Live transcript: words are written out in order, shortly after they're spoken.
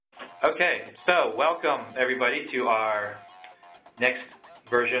Okay, so welcome everybody to our next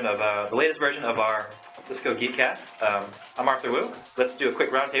version of the latest version of our Let's Go Geekcast. I'm Arthur Wu. Let's do a quick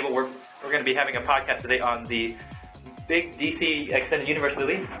roundtable. We're going to be having a podcast today on the big DC Extended Universe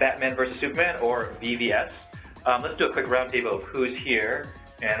movie, Batman vs Superman, or BVS. Let's do a quick roundtable of who's here,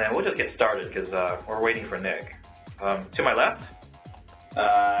 and then we'll just get started because we're waiting for Nick. To my left,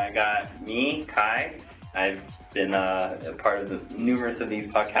 I got me, Kai. I've been a part of numerous of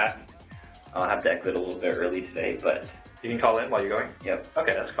these podcasts. I'll have to exit a little bit early today, but you can call in while you're going. Yep.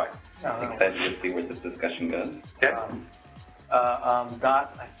 Okay, that's fine. Excited to see where this discussion goes. Okay.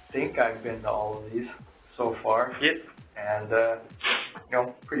 Dot, I think I've been to all of these so far. Yep. And,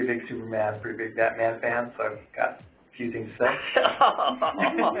 pretty big Superman, pretty big Batman fan, so I've got a few things to say.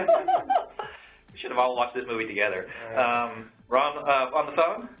 We should have all watched this movie together. Ron, on the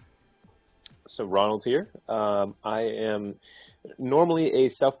phone? So Ronald here. I am normally a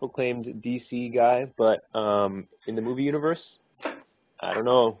self-proclaimed DC guy, but in the movie universe, I don't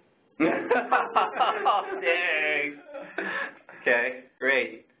know. Dang. Okay,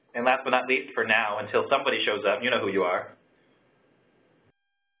 great. And last but not least, for now, until somebody shows up, you know who you are.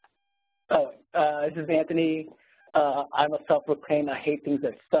 This is Anthony. I'm a self-proclaimed I hate things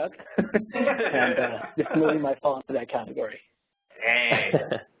that suck, and this movie might fall into that category.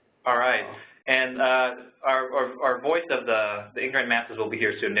 Dang. All right. And our voice of the ignorant masses will be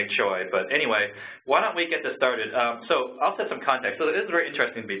here soon, Nick Choi. But anyway, why don't we get this started? So I'll set some context. So this is very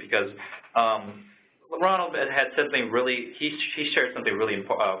interesting to me because Ronald had something really, he shared something really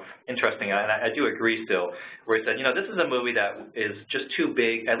interesting, and I do agree still, where he said, this is a movie that is just too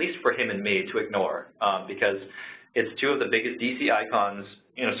big, at least for him and me, to ignore, because it's two of the biggest DC icons,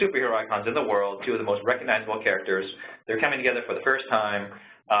 superhero icons in the world, two of the most recognizable characters. They're coming together for the first time.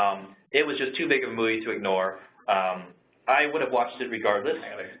 It was just too big of a movie to ignore. I would have watched it regardless.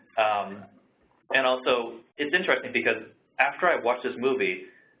 And also, it's interesting because after I watched this movie,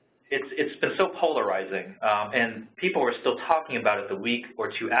 it's been so polarizing, and people were still talking about it the week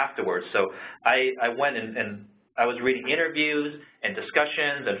or two afterwards. So I went and I was reading interviews and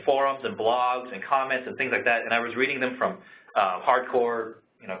discussions and forums and blogs and comments and things like that, and I was reading them from hardcore,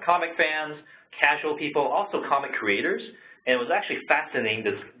 comic fans, casual people, also comic creators, and it was actually fascinating,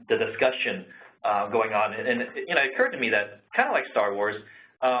 the discussion going on. And it occurred to me that, kind of like Star Wars,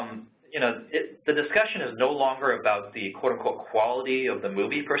 the discussion is no longer about the quote-unquote quality of the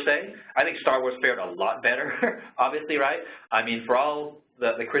movie per se. I think Star Wars fared a lot better, obviously, right? I mean, for all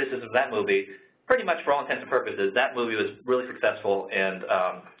the criticism of that movie, pretty much for all intents and purposes, that movie was really successful and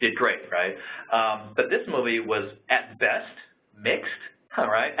did great, right? But this movie was, at best, mixed,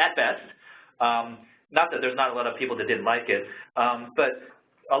 right? At best. Not that there's not a lot of people that didn't like it, but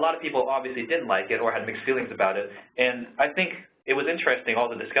a lot of people obviously didn't like it or had mixed feelings about it. And I think it was interesting, all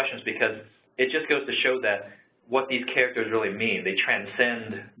the discussions, because it just goes to show that what these characters really mean. They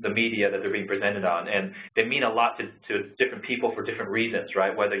transcend the media that they're being presented on, and they mean a lot to different people for different reasons,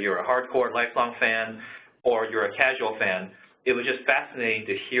 right? Whether you're a hardcore, lifelong fan or you're a casual fan, it was just fascinating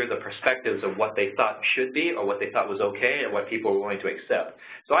to hear the perspectives of what they thought should be or what they thought was okay and what people were willing to accept.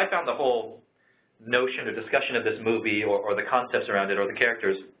 So I found the whole notion or discussion of this movie or the concepts around it or the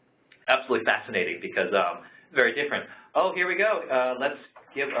characters absolutely fascinating because very different. Oh, here we go. Let's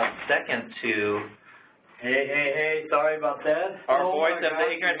give a second to Hey, sorry about that. our voice of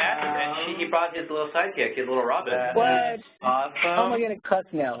the ignorant masses, and he brought his little sidekick, his little Robin. What? Awesome. How am I going to cuss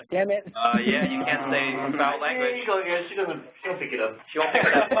now? Damn it. Yeah, you can't say foul language. She don't pick it up. She won't pick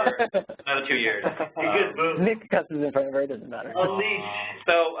it up for another 2 years. Good move. Nick cusses in front of her. It doesn't matter. Unleash.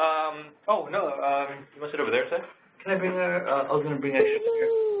 So, You want to sit over there, sir? Can I bring her? I was going to bring extra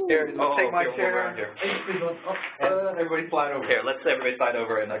here. Here, take my here, chair. we'll go around here. Everybody slide over. Here, let's everybody slide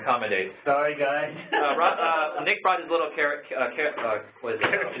over and accommodate. Sorry, guys. Nick brought his little what is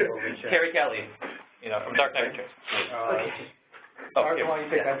it? Carrie Kelly, from Dark Knight Returns. Why don't you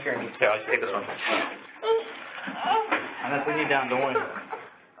take that chair? Yeah, I'll just take this one. I'm not putting you down, don't worry.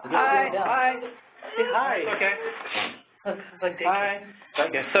 Hi. Hi. It's okay. Hi.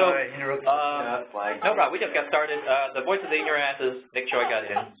 Okay, so, no problem. We just got started. The voice of the ignorant masses, Nick Choi got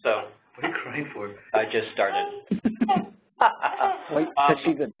in, so. What are you crying for? I just started. Wait, so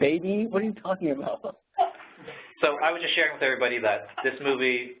she's a baby? What are you talking about? So I was just sharing with everybody that this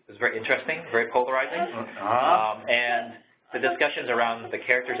movie is very interesting, very polarizing, and the discussions around the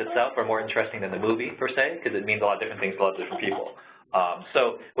characters itself are more interesting than the movie, per se, because it means a lot of different things to a lot of different people.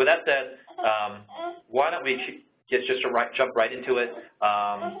 So with that said, why don't we just jump right into it.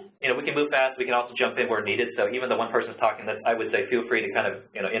 We can move fast. We can also jump in where needed. So even the one person's talking, that I would say feel free to kind of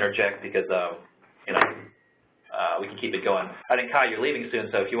interject because we can keep it going. I think, Kai, you're leaving soon,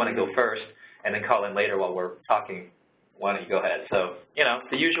 so if you want to go first and then call in later while we're talking, why don't you go ahead? So,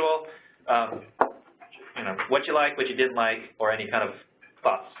 the usual, what you like, what you didn't like, or any kind of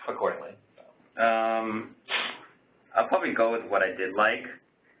thoughts accordingly. I'll probably go with what I did like,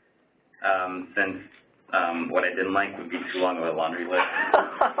 since what I didn't like would be too long of a laundry list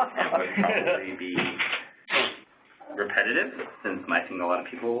and would probably be repetitive, since I think a lot of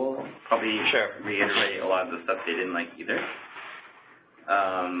people will probably reiterate a lot of the stuff they didn't like either.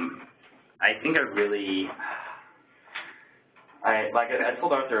 I think I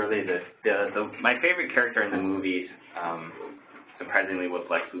told Arthur earlier that my favorite character in the movie, surprisingly, was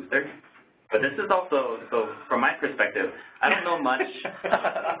Lex Luthor. But this is also, so from my perspective, I don't know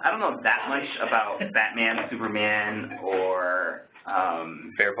that much about Batman, Superman, or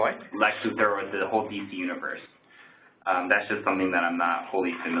fair point, Lex Luthor, or the whole DC universe. That's just something that I'm not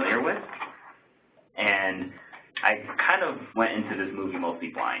wholly familiar with. And I kind of went into this movie mostly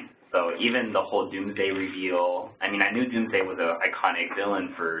blind. So even the whole Doomsday reveal, I mean, I knew Doomsday was an iconic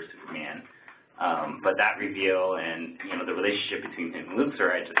villain for Superman, but that reveal and, the relationship between him and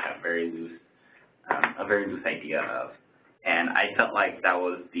Luthor, I just had a very loose idea of. And I felt like that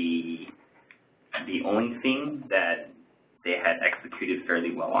was the only thing that they had executed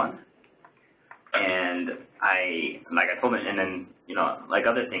fairly well on. And I told him, and then, like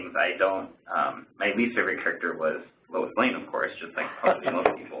other things, my least favorite character was Lois Lane, of course, just like probably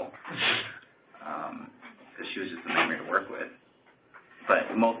most people, because she was just a nightmare to work with.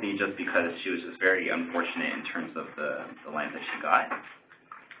 But mostly just because she was just very unfortunate in terms of the lines that she got.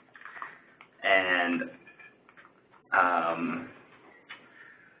 And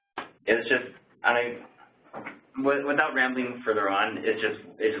it was just, without rambling further on, it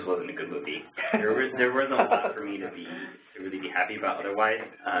just wasn't a good movie. There wasn't a lot for me to really be happy about otherwise.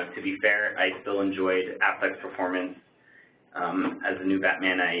 To be fair, I still enjoyed Affleck's performance as the new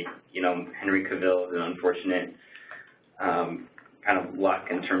Batman. Henry Cavill is an unfortunate kind of luck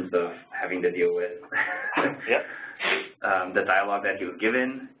in terms of having to deal with the dialogue that he was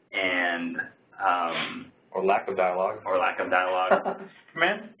given, and or lack of dialogue.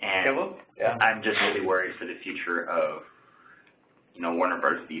 Man, and I'm just really worried for the future of Warner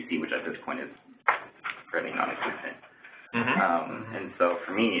Bros. DC, which at this point is fairly non-existent. And so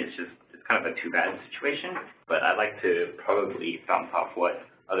for me, it's kind of a too bad situation. But I'd like to probably bounce off what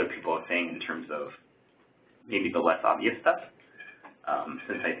other people are saying in terms of maybe the less obvious stuff,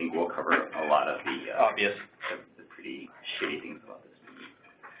 since I think we'll cover a lot of the obvious, the pretty shitty things about this movie.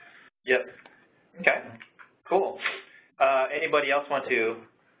 Yep. Okay. Cool. Anybody else want to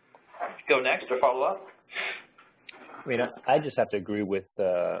go next or follow up? I mean, I just have to agree with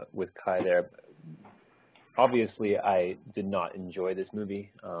Kai there. Obviously, I did not enjoy this movie,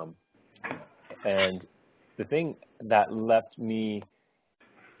 and the thing that left me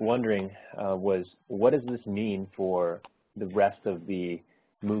wondering was, what does this mean for the rest of the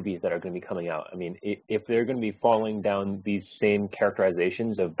movies that are going to be coming out? I mean, if they're going to be following down these same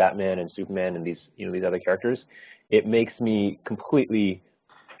characterizations of Batman and Superman and these other characters, it makes me completely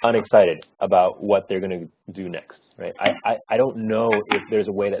unexcited about what they're going to do next, right? I don't know if there's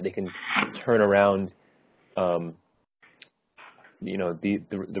a way that they can turn around, the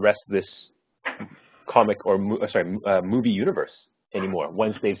rest of this comic or movie universe anymore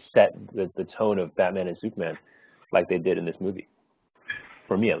once they've set the tone of Batman and Superman like they did in this movie.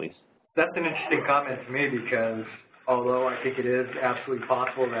 For me, at least. That's an interesting comment to me, because although I think it is absolutely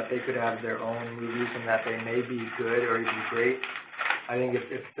possible that they could have their own movies and that they may be good or even great, I think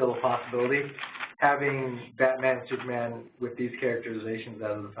it's still a possibility. Having Batman and Superman with these characterizations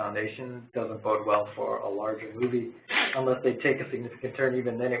as the foundation doesn't bode well for a larger movie, unless they take a significant turn.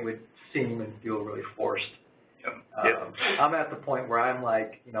 Even then, it would seem and feel really forced. I'm at the point where I'm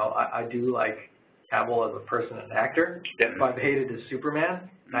like, I do like Cavill as a person and actor. If I've hated his Superman,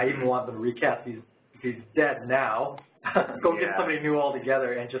 and I even want them to recast he's dead now. Go get somebody new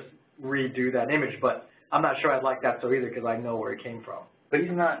altogether and just redo that image. But I'm not sure I'd like that so either, because I know where it came from. But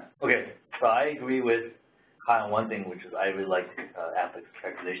he's not, okay, so I agree with Kyle on one thing, which is I really liked Affleck's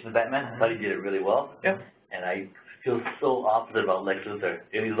characterization of Batman. I thought he did it really well. Yeah. And I feel so opposite about Lex Luthor.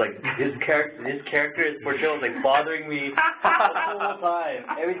 And he's like, his character, his portrayal was like bothering me the whole time.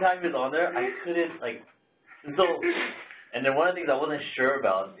 Every time he was on there, I couldn't, and then one of the things I wasn't sure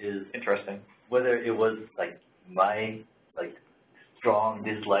about is interesting whether it was my strong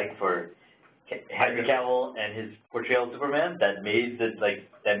dislike for Henry Cavill and his portrayal of Superman that made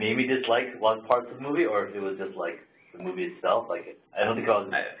me dislike one part of the movie, or if it was just the movie itself. I don't think I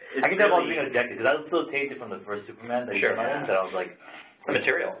was. I can tell if I was being objective, because I was still tainted from the first Superman that came out, that I was like,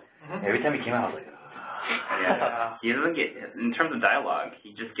 material. Every time he came out, I was like, Yeah. He doesn't get, in terms of dialogue,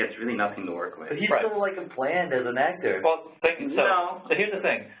 he just gets really nothing to work with. But he's Right. so like bland as an actor. Well, No. so here's the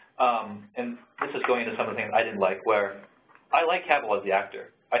thing, and this is going into some of the things I didn't like, where I like Cavill as the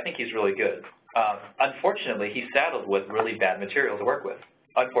actor. I think he's really good. Unfortunately, he's saddled with really bad material to work with,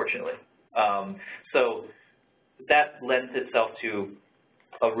 unfortunately. So that lends itself to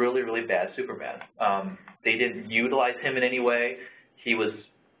a really, really bad Superman. They didn't utilize him in any way. He was,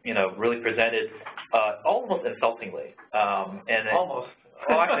 you know, really presented almost insultingly. Almost.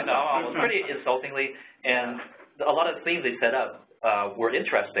 Well, actually, no, almost pretty insultingly. And a lot of the themes they set up were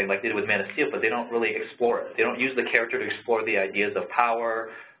interesting, like they did with Man of Steel, but they don't really explore it. They don't use the character to explore the ideas of power,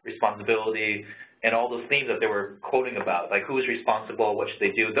 responsibility, and all those themes that they were quoting about, like who's responsible, what should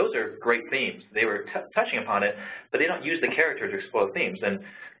they do. Those are great themes. They were touching upon it, but they don't use the character to explore themes. And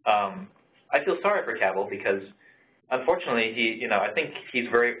I feel sorry for Cavill because, unfortunately, I think he's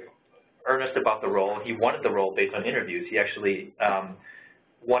very earnest about the role. He wanted the role based on interviews. He actually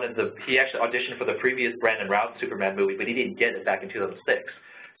he actually auditioned for the previous Brandon Routh Superman movie, but he didn't get it back in 2006.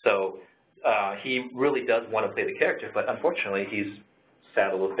 So he really does want to play the character, but unfortunately, he's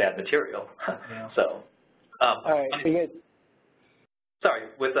saddled with bad material. Yeah. So, All right, so you guys,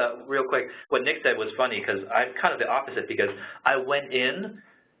 sorry, with real quick, what Nick said was funny because I'm kind of the opposite because I went in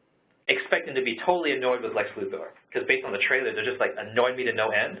expecting to be totally annoyed with Lex Luthor because based on the trailer, they're just like annoyed me to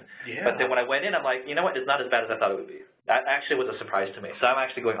no end. Yeah. But then when I went in, I'm like, you know what? It's not as bad as I thought it would be. That actually was a surprise to me. So I'm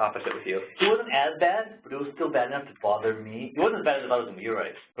actually going opposite with you. He wasn't as bad, but it was still bad enough to bother me. It wasn't as bad as I thought it was going to be, you're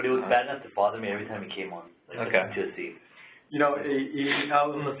right. But it was bad enough to bother me every time he came on. Like, Okay. To see. You know, I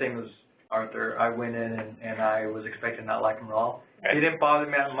was the same as Arthur. I went in and I was expecting to not like him at all. Right. He didn't bother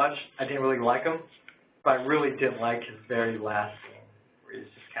me that much. I didn't really like him, but I really didn't like his very last scene where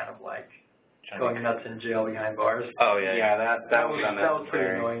he's just kind of like going nuts in jail behind bars. Oh, yeah. Yeah, that was pretty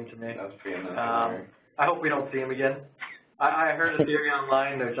unnecessary. annoying to me. That was pretty unnecessary. I hope we don't see him again. I heard a theory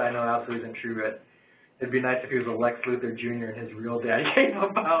online, which I know absolutely isn't true, but it'd be nice if he was a Lex Luthor Jr. and his real dad came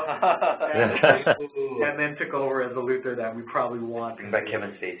about and then took over as a Luthor that we probably want. Bring back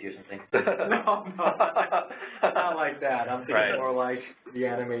Kevin Spacey or something. No, not like that. I'm thinking Right. more like the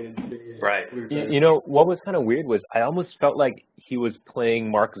animated series. Right. Luthor. You know, what was kind of weird was I almost felt like he was playing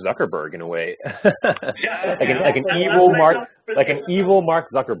Mark Zuckerberg in a way. like an evil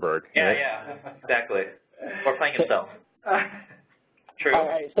Mark Zuckerberg. Yeah, right? yeah, exactly. Or playing himself. True. all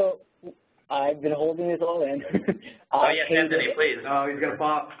right, so I've been holding this all in. Oh, yes, Anthony, please. Oh, he's gonna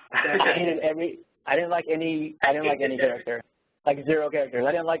pop. I hated I didn't like any character, like zero characters.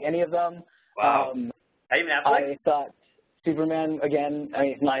 I didn't like any of them. Wow. I even have to I thought Superman, again, I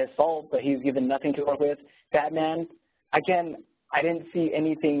mean, it's not his fault, but he's given nothing to work with. Batman, again, I didn't see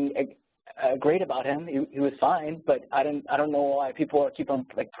anything great about him. He was fine, but I don't know why people keep on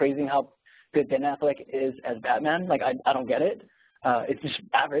like praising how good Ben Affleck is as Batman. Like I don't get it. It's just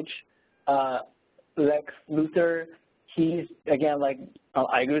average. Lex Luthor, he's again like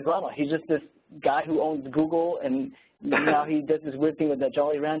I agree with Lama. He's just this guy who owns Google, and now he does this weird thing with the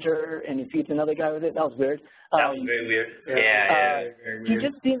Jolly Rancher, and he feeds another guy with it. That was weird. That was very weird. Yeah. He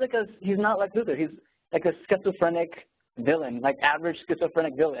just seems like he's not like Luthor. He's like a schizophrenic villain, like average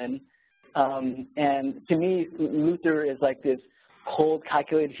schizophrenic villain. And to me, Luthor is like this cold,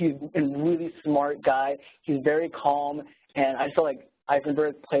 calculated. He's a really smart guy. He's very calm, and I feel like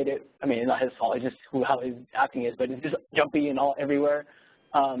Eisenberg played it. I mean, not his fault. It's just how his acting is, but it's just jumpy and all everywhere.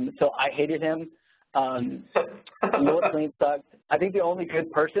 So I hated him. Lois Lane sucked. I think the only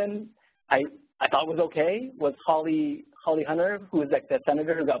good person I thought was okay was Holly Hunter, who was like the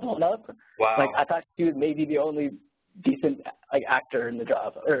senator who got blown up. Wow. Like I thought she was maybe the only decent like actor in the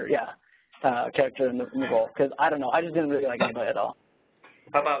job, or character in the role. Because I don't know, I just didn't really like anybody at all.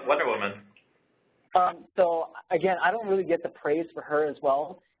 How about Wonder Woman? So again, I don't really get the praise for her as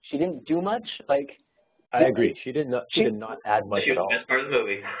well. She didn't do much. Like I agree. She did not add much She at was all. the best part of the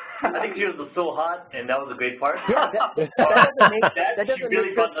movie. I think she was so hot, and that was a great part. Yeah, that doesn't really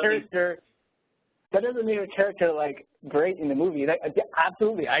make brought her character. That doesn't make her character like great in the movie. Like,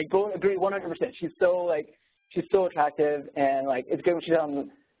 absolutely, I agree 100%. She's so attractive, and like it's good when she's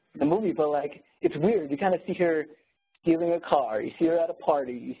on the movie. But like it's weird. You kind of see her stealing a car. You see her at a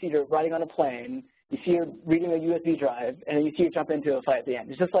party. You see her riding on a plane. You see her reading a USB drive, and then you see her jump into a fight at the end.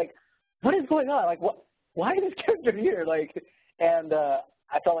 It's just like, what is going on? Like, what? Why is this character here? Like, and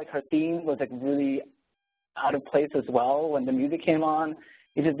I felt like her theme was like really out of place as well when the music came on.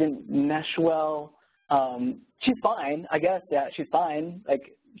 It just didn't mesh well. She's fine, I guess. Yeah, she's fine.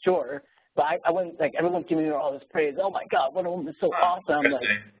 Like, sure. But I wouldn't, like, everyone's giving her all this praise. Oh my God, Wonder Woman is so awesome. Like,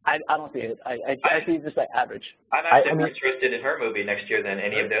 I don't see it. I see it just like average. I'm actually more interested in her movie next year than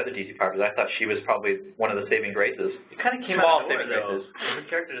any of the other DC properties. I thought she was probably one of the saving graces. It kind of came out of nowhere, though. Her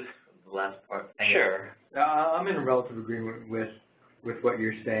character just the last part. Sure. I'm in relative agreement with what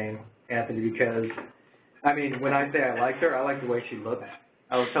you're saying, Anthony, because, I mean, when I say I liked her, I like the way she looks.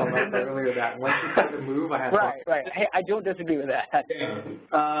 I was telling Martha earlier that when she started to move, I had Right. Hey, I don't disagree with that.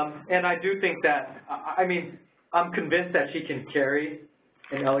 And I do think that, I mean, I'm convinced that she can carry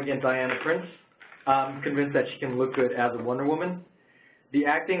an elegant Diana Prince. I'm convinced that she can look good as a Wonder Woman. The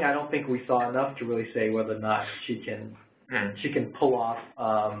acting, I don't think we saw enough to really say whether or not she can pull off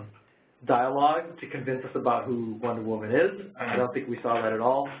dialogue to convince us about who Wonder Woman is. I don't think we saw that at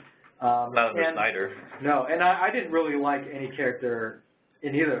all. Not under Snyder. No, and I didn't really like any character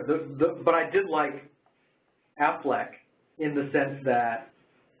in either. But I did like Affleck in the sense that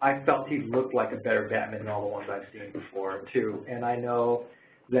I felt he looked like a better Batman than all the ones I've seen before, too. And I know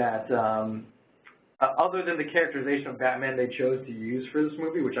that other than the characterization of Batman they chose to use for this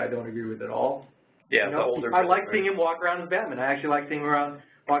movie, which I don't agree with at all. Yeah, you know, the older. I like seeing him walk around as Batman. I actually like seeing him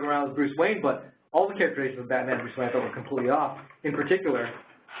walking around as Bruce Wayne, but all the characterizations of Batman and Bruce Wayne I thought were completely off. In particular,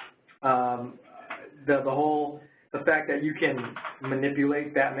 the fact that you can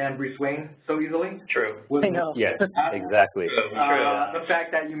manipulate Batman, Bruce Wayne so easily. True. I know. Yes, exactly. The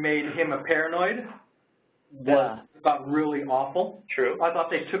fact that you made him a paranoid was about really awful. True. I thought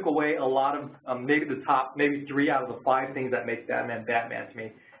they took away a lot of maybe 3 out of the 5 things that make Batman Batman to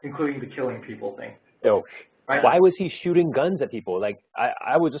me, including the killing people thing. Oh, right? Why was he shooting guns at people? Like,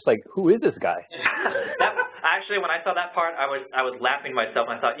 I was just like, who is this guy? Actually, when I saw that part, I was laughing myself,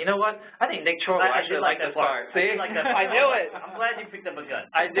 and I thought, you know what? I think Nick Chorley actually liked this part. See? I knew it. I'm glad you picked up a gun.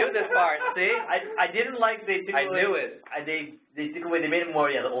 I knew this part. See? I didn't like they took away. I knew it. They took away. They made it more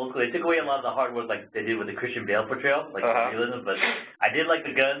the old school. They took away a lot of the hard work like they did with the Christian Bale portrayal, like realism. But I did like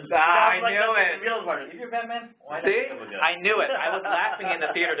the guns. I knew it. The realism part. If you're Batman, why not See? pick up a gun? I knew it. I was laughing in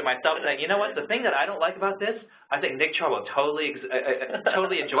the theater to myself, saying, you know what? The thing that I don't like about this, I think Nick Chorley will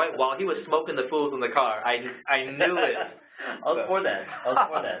totally enjoy it while he was smoking the fools in the car. I knew it. I was for that.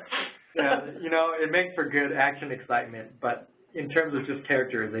 Yeah, you know, it makes for good action excitement, but in terms of just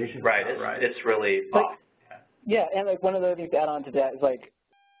characterization, right, it's really off. Yeah, and like one of the things to add on to that is like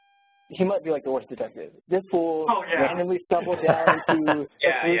he might be like the worst detective. This fool randomly stumbled down into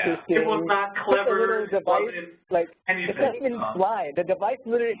It was not clever. Device, like it's not even blind. The device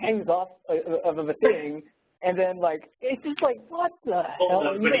literally hangs off of a thing. And then, like, it's just like, what the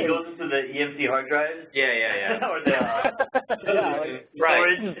hell? When he goes into the EMC hard drive? Yeah. Or the, right.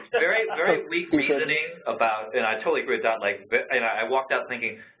 Very weak reasoning about, and I totally agree with that, like, and I walked out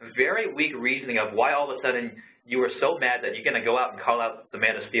thinking, very weak reasoning of why all of a sudden you were so mad that you're going to go out and call out the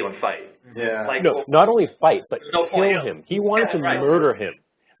Man of Steel and fight. Yeah. Like, No, not only fight, but kill him. He wanted to right. murder him.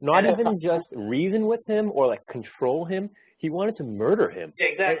 Not even just reason with him or, like, control him. He wanted to murder him. Yeah,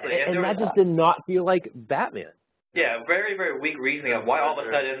 exactly. And that just did not feel like Batman. Yeah, very, very weak reasoning of why all of a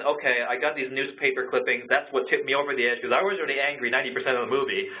sudden, okay, I got these newspaper clippings, that's what tipped me over the edge, because I was already angry 90% of the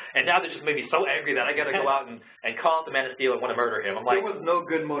movie, and now they just made me so angry that I got to go out and call out the Man of Steel and want to murder him. I'm like, there was no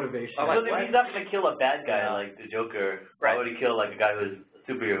good motivation. I'm like, he's not going to kill a bad guy like the Joker. Why would he kill like a guy who's a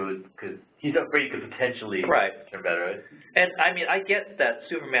superhero? Because he's afraid he could potentially turn bad, right? And I mean, I get that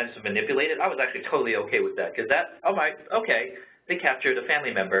Superman's manipulated. I was actually totally okay with that, because they captured a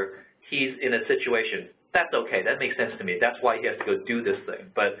family member. He's in a situation. That's okay. That makes sense to me. That's why he has to go do this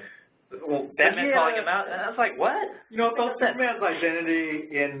thing. But Batman calling him out, and I was like, what? You know, Superman's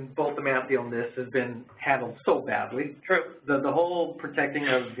identity in both the Man of Steel and this has been handled so badly. True. The whole protecting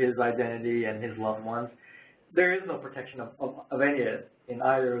of his identity and his loved ones, there is no protection of any of it in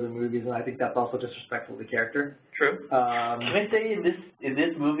either of the movies, and I think that's also disrespectful to the character. True. Can I say in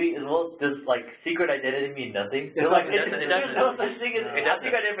this movie as well, does like secret identity mean nothing? It like doesn't. There's no such thing as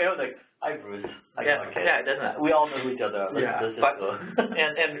secret identity. I was like, hi Bruce. It doesn't. We all know who each other are. Let's just go.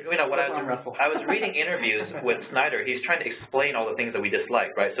 And you know, when I was reading interviews with Snyder, he's trying to explain all the things that we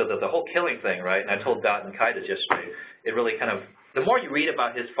dislike, right? So the whole killing thing, right? And I told Dot and Kai this yesterday. It really kind of, the more you read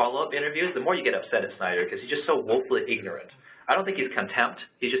about his follow-up interviews, the more you get upset at Snyder because he's just so woefully ignorant. I don't think he's contempt.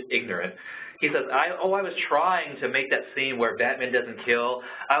 He's just ignorant. He says, I was trying to make that scene where Batman doesn't kill.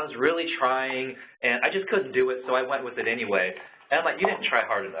 I was really trying, and I just couldn't do it, so I went with it anyway. And I'm like, you didn't try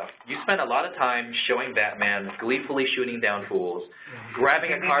hard enough. You spent a lot of time showing Batman gleefully shooting down fools,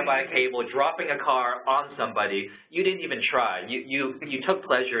 grabbing a car by a cable, dropping a car on somebody. You didn't even try. You took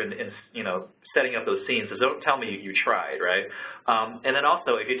pleasure in you know, setting up those scenes, so don't tell me you tried, right? And then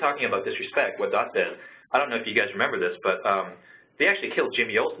also, if you're talking about disrespect, what Dot said, I don't know if you guys remember this, but they actually killed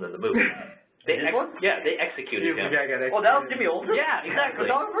Jimmy Olsen in the movie. They executed him. Oh, that was Jimmy Olsen? Yeah, exactly.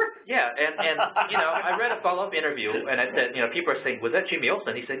 Photographer? Yeah, and you know, I read a follow-up interview, and I said, you know, people are saying, was that Jimmy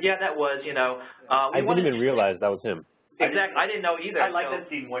Olsen? He said, yeah, that was, you know. I didn't even realize that was him. Exactly, I didn't know either. I like that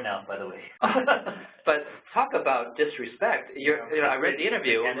scene more now, by the way. But talk about disrespect. You know, I read the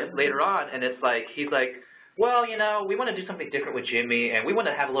interview later on, and it's like, he's like, well, you know, we want to do something different with Jimmy, and we want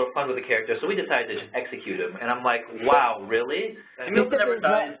to have a little fun with the character, so we decided to just execute him. And I'm like, wow, really? Jimmy Olsen never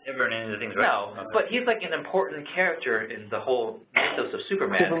dies ever in any of the things, right? No, but he's like an important character in the whole mythos of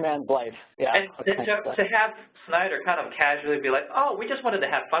Superman. Superman's life, yeah. And to have Snyder kind of casually be like, oh, we just wanted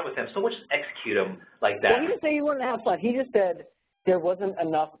to have fun with him, so we'll just execute him like that. Well, he didn't say he wanted to have fun. He just said there wasn't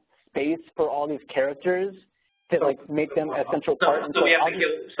enough space for all these characters to like make them a central part. So we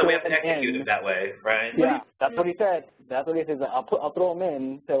have to execute him that way, right? Yeah, that's what he said. That's what he said. I'll throw him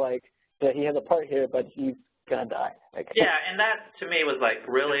in to like that he has a part here, but he's gonna die. Like, yeah, and that to me was like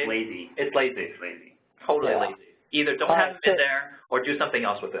really lazy. It's lazy. It's lazy. Totally lazy. Either don't have him in there or do something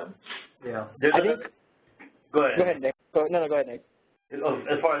else with him. Yeah. Go ahead, Nick. Go ahead, Nick.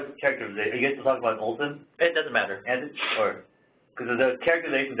 As far as characters, are you guys still talking about Olsen? It doesn't matter. Or because the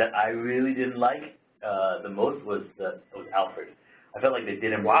characterization that I really didn't like the most was Alfred. I felt like they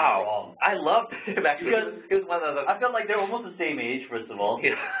did him wrong. I loved him actually. Because he was one of the. I felt like they're almost the same age, first of all.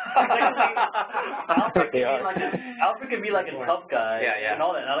 Yeah. Alfred can be like a tough guy. Yeah. And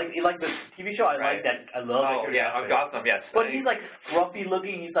all that. And I like the TV show. I like that. I love. Oh yeah, on Gotham, yes. But he's like scruffy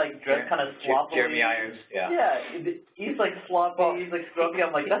looking. He's like dressed kind of sloppily. Jeremy Irons. Yeah. Yeah. He's like sloppy. He's like scruffy.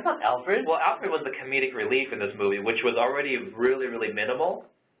 I'm like, that's not Alfred. Well, Alfred was the comedic relief in this movie, which was already really, really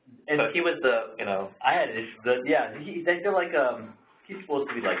minimal. And so he was the, you know. I had they feel like he's supposed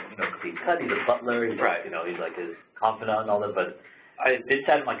to be like, you know, clean cut. He's a butler. He's right. You know, he's like his confidant and all that. But I did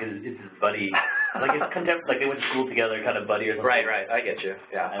had him like it's his buddy, like his like they went to school together, kind of buddy or something. Right. I get you.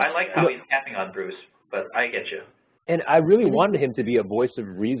 Yeah. I like how he's tapping on Bruce, but I get you. And I really wanted him to be a voice of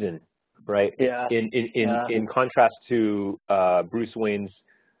reason, right? Yeah. In contrast to Bruce Wayne's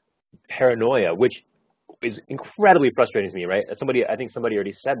paranoia, which is incredibly frustrating to me, right? I think somebody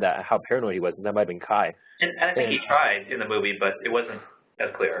already said that, how paranoid he was, and that might have been Kai. And I think he tried in the movie, but it wasn't as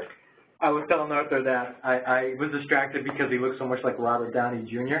clear. I was telling Arthur that I was distracted because he looked so much like Robert Downey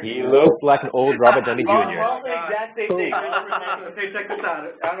Jr. He looked like an old Robert Downey Jr. Well, the exact same thing. Hey, check this out.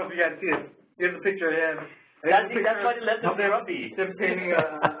 I don't know if you guys see it. Here's a picture of him. That's why they left him grumpy. Him painting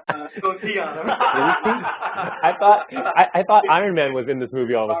a goatee on him. I thought Iron Man was in this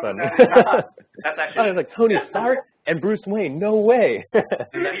movie all of a sudden. That's actually. I was like, Tony Stark and Bruce Wayne, no way. He's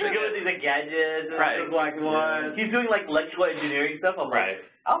doing these like gadgets. Right. Like what? He's doing like electrical engineering stuff. I'm like,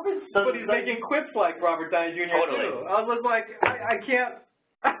 Alfred's but he's making quips like Robert Downey Jr. Totally. too. I was like, I can't.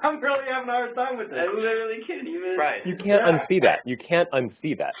 I'm really having a hard time with this. I literally can't even. Right. You can't unsee that. You can't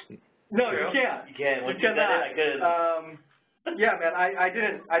unsee that. No, you can't. You can't. Once you you said it, I couldn't. Yeah, man, I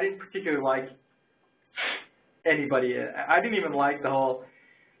didn't particularly like anybody. I didn't even like the whole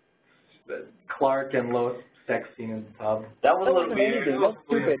Clark and Lois sex scene in the pub. That was a little weird. That was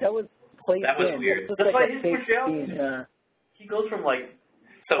stupid. That was placed That was in. weird. That was That's like why a his fake portrayal. scene. He goes from like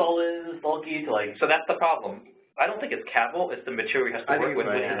sulky to like. So that's the problem. I don't think it's Cavill, it's the material he has to work with,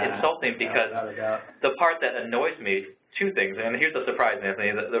 which is insulting because the part that annoys me, two things, and here's the surprise,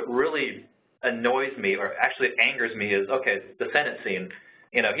 Anthony, that really annoys me or actually angers me is, okay, the Senate scene.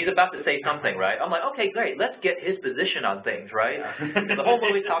 You know, he's about to say something, right? I'm like, okay, great, let's get his position on things, right? The whole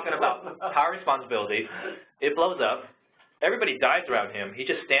movie's talking about power responsibility. It blows up. Everybody dies around him. He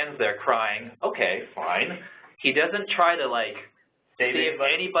just stands there crying. Okay, fine. He doesn't try to, like, see if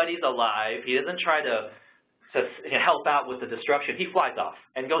anybody's alive. He doesn't try to help out with the destruction. He flies off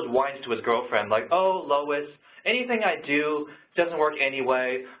and goes whines to his girlfriend like, oh, Lois, anything I do doesn't work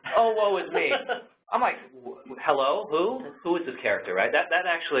anyway. Oh, woe is me. I'm like, hello, who is this character, right? That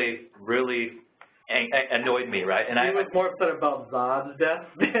actually really annoyed me, right? And I was more upset about Zod's death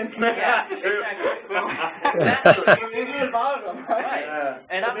than yeah, exactly. It bothered him, right?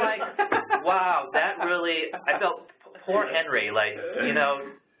 Yeah. And I'm like, wow, that really, I felt poor Henry, like, you know,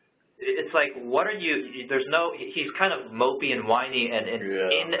 it's like, what are you, he's kind of mopey and whiny and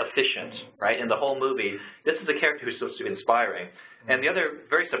inefficient, right, in the whole movie. This is a character who's supposed to be inspiring. And the other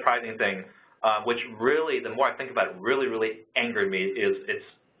very surprising thing, which really, the more I think about it, really, really angered me is,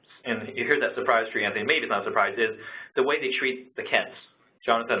 and here's that surprise for you, Anthony, maybe it's not a surprise, is the way they treat the Kents,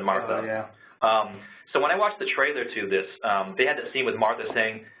 Jonathan and Martha. Oh, yeah. So when I watched the trailer to this, they had that scene with Martha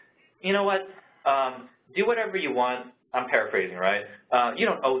saying, you know what, do whatever you want. I'm paraphrasing, right? You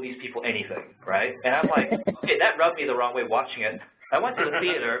don't owe these people anything, right? And I'm like, okay, that rubbed me the wrong way watching it. I went to the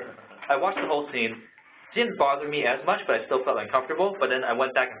theater, I watched the whole scene, didn't bother me as much, but I still felt uncomfortable. But then I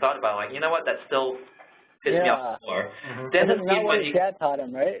went back and thought about it, like, you know what, that still pissed me off more. Then that's not what his dad taught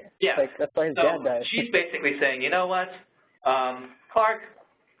him, right? Yeah. Like, that's why his dad died. She's basically saying, you know what, Clark,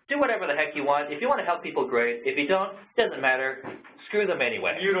 do whatever the heck you want. If you want to help people, great. If you don't, doesn't matter. Screw them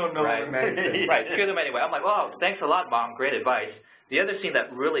anyway. You don't know right? Right, screw them anyway. I'm like, oh, thanks a lot, Mom. Great advice. The other scene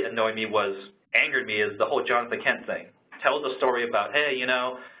that really annoyed me angered me is the whole Jonathan Kent thing. Tells a story about, hey, you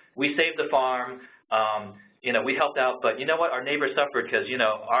know, we saved the farm, you know, we helped out, but you know what, our neighbors suffered because, you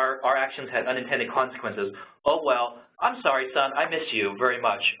know, our actions had unintended consequences. Oh, well, I'm sorry, son, I miss you very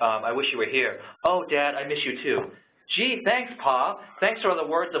much. I wish you were here. Oh, Dad, I miss you too. Gee, thanks, Pa. Thanks for the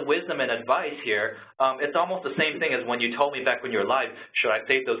words of wisdom and advice here. It's almost the same thing as when you told me back when you were alive, should I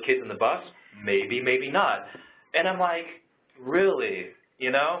save those kids in the bus? Maybe, maybe not. And I'm like, really?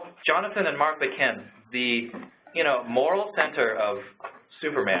 You know, Jonathan and Martha Kent, the, you know, moral center of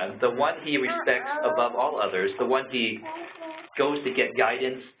Superman, the one he respects above all others, the one he goes to get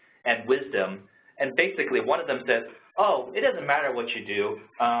guidance and wisdom, and basically one of them says, oh, it doesn't matter what you do,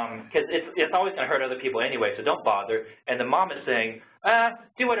 because it's always going to hurt other people anyway, so don't bother. And the mom is saying,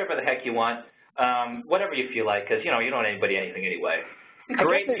 do whatever the heck you want, whatever you feel like, because, you know, you don't owe anybody anything anyway.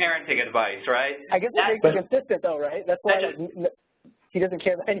 Great parenting advice, right? I guess it makes it consistent, though, right? That's why he doesn't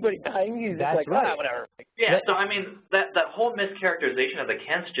care about anybody dying. He's just like, whatever. Yeah, so, I mean, that whole mischaracterization of the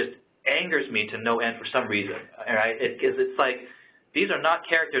Kents just angers me to no end for some reason, all right? Because it's like, these are not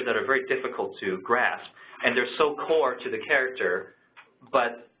characters that are very difficult to grasp. And they're so core to the character,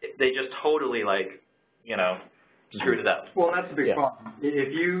 but they just totally, like, you know, screwed it up. Well, that's a big problem.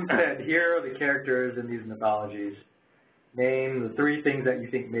 If you said, here are the characters in these mythologies, name the 3 things that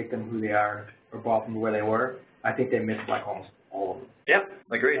you think make them who they are or brought them to where they were, I think they missed, like, almost all of them. Yep,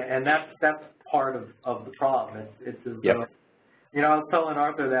 agreed. And that's part of the problem. It's as though, you know, I was telling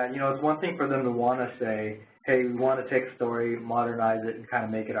Arthur that, you know, it's one thing for them to want to say, hey, we want to take a story, modernize it, and kind of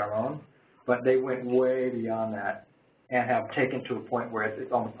make it our own. But they went way beyond that and have taken to a point where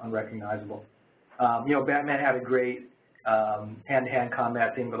it's almost unrecognizable. You know, Batman had a great hand-to-hand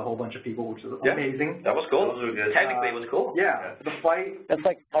combat scene with a whole bunch of people, which was amazing. That was cool. Technically, it was cool. Yeah, the fight. That's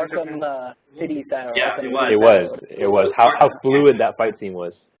like Arkham City style. Yeah, it was. How fluid that fight scene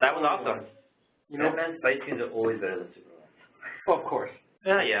was. That was awesome. You know, Batman's fight scenes are always better than Superman. Well, of course.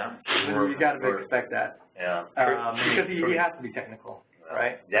 Yeah. You got to expect that. Yeah. Because he has to be technical.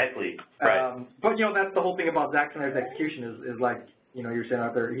 Right. Exactly. But you know, that's the whole thing about Zack Snyder's execution is like, you know, you're saying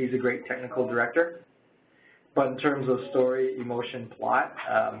out there, he's a great technical director, but in terms of story, emotion, plot,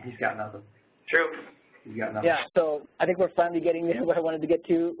 he's got nothing. True. He's got nothing. Yeah. So I think we're finally getting there. What I wanted to get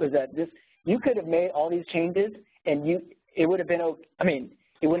to was that you could have made all these changes, and it would have been. I mean,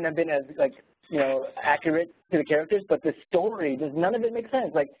 it wouldn't have been as, like, you know, accurate to the characters, but the story, none of it makes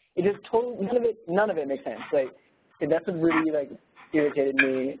sense. Like, it just none of it makes sense. Like, and that's what really, like, irritated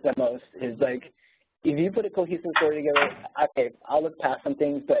me the most is, like, if you put a cohesive story together, okay, I'll look past some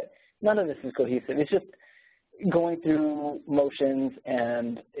things, but none of this is cohesive. It's just going through motions,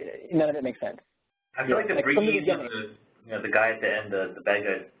 and none of it makes sense. I feel like the bringing the guy at the end, the bad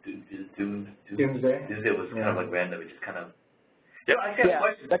guy, Doomsday was kind of like random. It just kind of. Yeah, I got a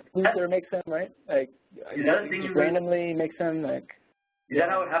question. Like Luthor makes him, right? Like, is that a thing you randomly makes him, like. Is that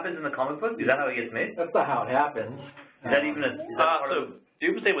how it happens in the comic book? Is that how it gets made? That's not how it happens. Is that even so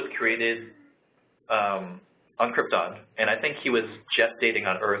Doomsday was created on Krypton, and I think he was gestating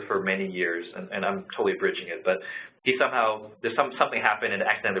on Earth for many years, and I'm totally abridging it, but he somehow, something happened and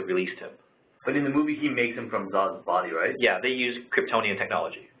accidentally released him. But in the movie, he makes him from Zod's body, right? Yeah, they use Kryptonian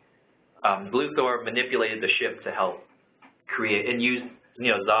technology. Luthor manipulated the ship to help create, and used, you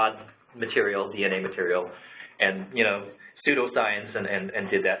know, Zod material, DNA material, and, you know, pseudoscience and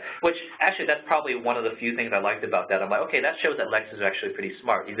did that, which actually that's probably one of the few things I liked about that. I'm like, okay, that shows that Lex is actually pretty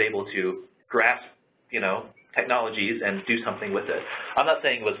smart. He's able to grasp, you know, technologies and do something with it. I'm not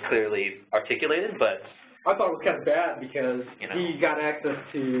saying it was clearly articulated, but I thought it was kind of bad because he got access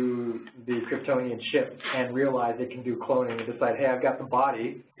to the Kryptonian ship and realized it can do cloning and decided, hey, I've got the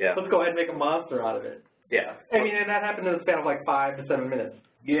body. Yeah. Let's go ahead and make a monster out of it. Yeah. I mean, and that happened in the span of like 5 to 7 minutes.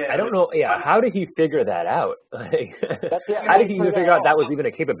 Yeah, I don't know. Yeah, how did he figure that out? Like, how did he even figure out that was even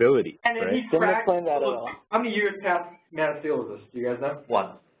a capability? And then he cracked. How many years past Man of Steel was this? Do you guys know?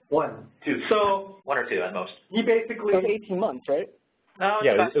 1. 2. So 1 or 2 at most. He basically. It was 18 months, right? No.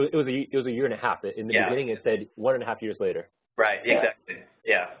 Yeah, it was a year and a half. In the beginning, it said 1.5 years later. Right. Exactly.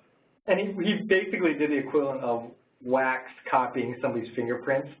 Yeah. And he basically did the equivalent of wax copying somebody's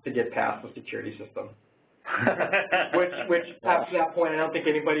fingerprints to get past the security system. which up to that point, I don't think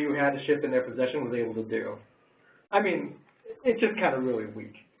anybody who had a ship in their possession was able to do. I mean, it's just kind of really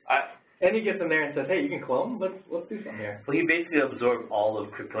weak. And he gets in there and says, hey, you can clone? Let's do something here. Well, he basically absorbed all of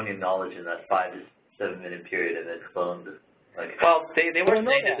Kryptonian knowledge in that 5 to 7 minute period and then cloned. Like, well, they were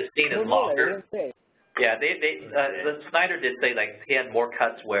saying that the scene is longer. Yeah, Snyder did say, like, he had more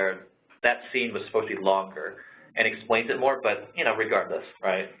cuts where that scene was supposed to be longer and explains it more, but, you know, regardless,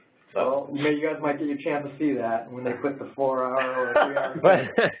 right? So. Well, you guys might get your chance to see that when they put the 4 hour or 3 hour.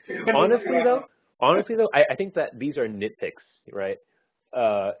 But honestly though, I think that these are nitpicks, right?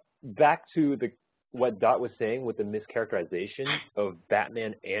 Back to what Dot was saying with the mischaracterization of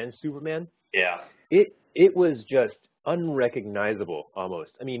Batman and Superman. Yeah. It was just unrecognizable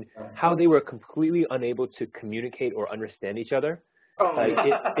almost. I mean, how they were completely unable to communicate or understand each other. Like,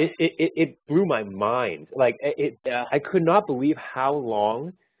 it blew my mind. Like, I could not believe how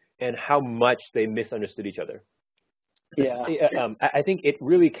long and how much they misunderstood each other. Yeah. I think it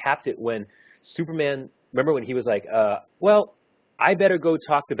really capped it when Superman, remember when he was like, well, I better go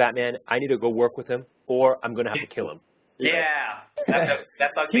talk to Batman. I need to go work with him, or I'm going to have to kill him. Yeah.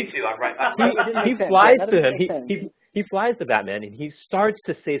 That bugs me too. I'm right. He flies to him. He flies to Batman, and he starts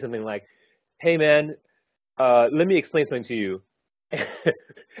to say something like, hey, man, let me explain something to you.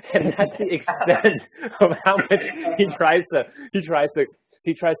 And that's the extent of how much he tries to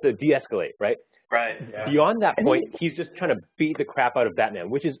de-escalate, right? Right. Yeah. Beyond that point, he's just trying to beat the crap out of Batman,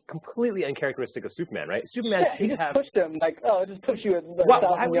 which is completely uncharacteristic of Superman, right? Superman, he just pushed him, like, just push you at 1,000 yards.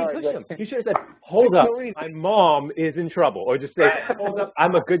 Why would he push him? You should have said, hold up, my mom is in trouble. Or just say, hold up,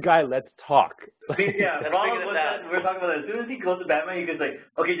 I'm a good guy, let's talk. Yeah, and all of us we're talking about that. As soon as he goes to Batman, he goes like,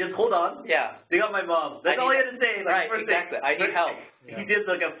 okay, just hold on. Yeah. They got my mom. That's all he had to say. Like, right, exactly. I need help. He did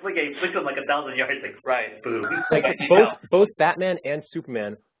like a flick, he flicked him like 1,000 yards, like, right. boom. Like, both Batman and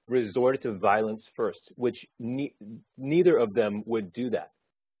Superman resorted to violence first, which neither of them would do that.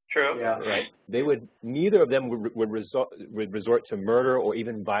 True. Yeah. Right. Neither of them would resort to murder or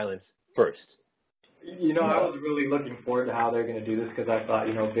even violence first. You know, I was really looking forward to how they're going to do this because I thought,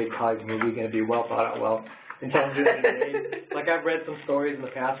 you know, big Hollywood movie going to be well thought out, well intelligent and made. Like, I've read some stories in the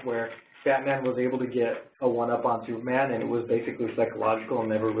past where Batman was able to get a one-up on Superman, and it was basically psychological and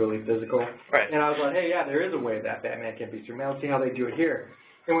never really physical. Right. And I was like, hey, yeah, there is a way that Batman can beat Superman. Let's see how they do it here.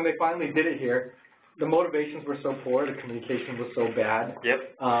 And when they finally did it here, the motivations were so poor, the communication was so bad.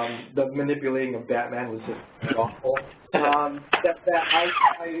 Yep. The manipulating of Batman was just awful. That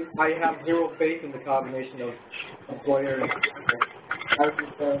I have zero faith in the combination of Goyer and Superman. I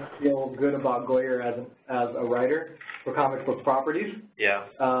just don't feel good about Goyer as a writer for comic book properties. Yeah.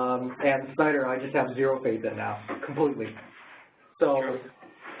 And Snyder, I just have zero faith in now, completely. So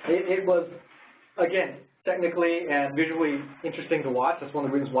it was, again, technically and visually interesting to watch. That's one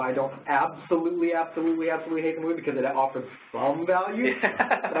of the reasons why I don't absolutely hate the movie, because it offered some value.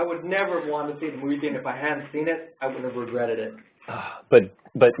 But I would never want to see the movie again. If I hadn't seen it, I would have regretted it.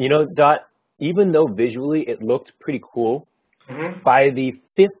 But you know, Dot, even though visually it looked pretty cool, by the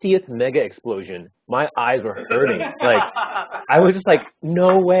 50th mega explosion, my eyes were hurting. Like, I was just like,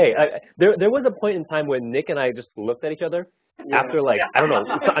 no way. There was a point in time when Nick and I just looked at each other after, like, I don't know,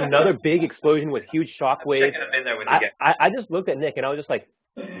 another big explosion with huge shockwaves. I just looked at Nick and I was just like,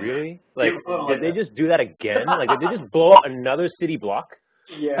 really? Like, did they just do that again? Like, did they just blow up another city block?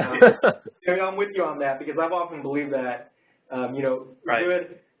 Yeah. I'm with you on that, because I've often believed that, you know,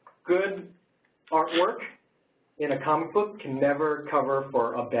 good artwork in a comic book can never cover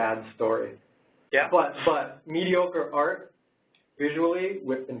for a bad story. Yeah. But mediocre art, visually,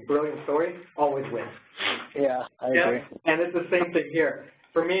 with a brilliant story, always wins. Yeah, I agree. And it's the same thing here.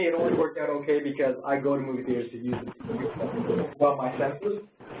 For me, it only worked out okay because I go to movie theaters to use it well my senses.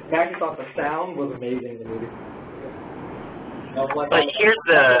 And I actually thought the sound was amazing in the movie. But here's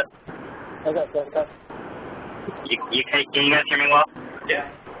the... Can you guys hear me well? Yeah.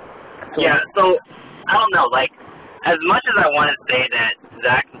 Yeah, so, I don't know, like, as much as I want to say that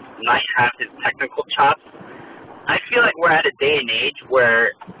Zack might have his technical chops, I feel like we're at a day and age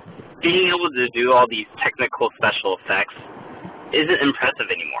where being able to do all these technical special effects isn't impressive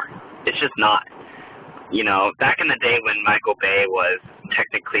anymore. It's just not. You know, back in the day when Michael Bay was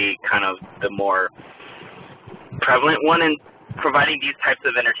technically kind of the more prevalent one in providing these types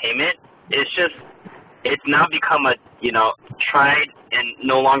of entertainment, it's now become a, you know, tried and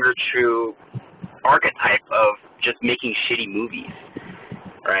no longer true archetype of just making shitty movies,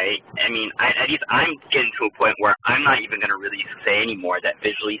 right? I mean, at least I'm getting to a point where I'm not even going to really say anymore that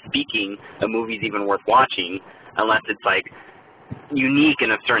visually speaking, a movie's even worth watching unless it's, like, unique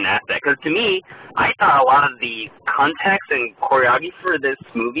in a certain aspect. Because to me, I thought a lot of the context and choreography for this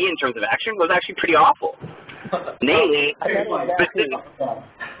movie in terms of action was actually pretty awful. Namely,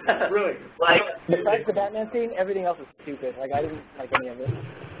 Really? Like, Besides the Batman scene, everything else is stupid. Like, I didn't like any of it.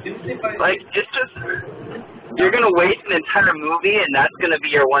 like, it's just, you're gonna waste an entire movie and that's gonna be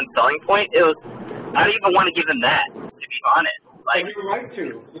your one selling point? I don't even want to give them that, to be honest. Like, you're right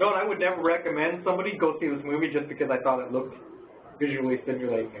to. You know what, I would never recommend somebody go see this movie just because I thought it looked visually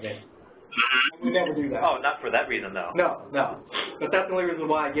stimulating again. I would never do that. Oh, not for that reason, though. No. But that's the only reason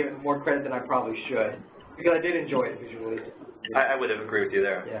why I give it more credit than I probably should. Because I did enjoy it visually. I would have agreed with you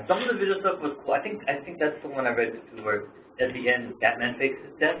there. Yeah. Some of the visual stuff was cool. I think that's the one I read where at the end Batman fakes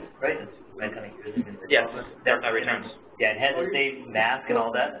his death, right? And Superman kind of hears him in the Yes, Dark Knight Returns. Yeah, and had the same mask and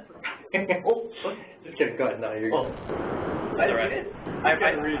all that. Oh, just kidding. Go ahead. No, you're good. That's all right.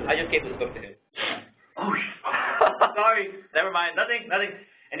 I just gave this book to him. Oh, sorry. Never mind. Nothing.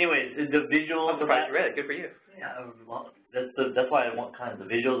 Anyways, the visuals. I'm surprised you read it. Good for you. Yeah, well, that's why I want kind of the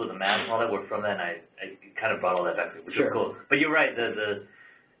visuals of the mask and all that were from that, and I kind of brought all that back, which was cool. But you're right, the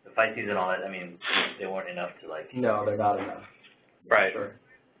fight scenes and all that, I mean, they weren't enough to like. No, they're not enough. Right. Sure.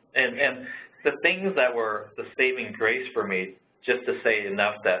 And the things that were the saving grace for me, just to say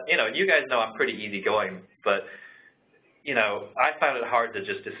enough that, you guys know I'm pretty easygoing, but, I found it hard to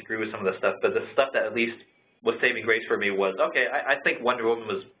just disagree with some of the stuff, but the stuff that at least was saving grace for me was, okay, I think Wonder Woman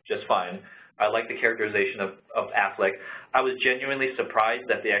was just fine. I like the characterization of Affleck. I was genuinely surprised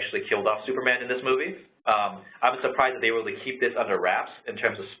that they actually killed off Superman in this movie. I was surprised that they were able to keep this under wraps in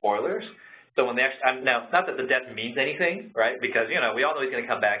terms of spoilers. So when they actually, now, not that the death means anything, right? Because, we all know he's going to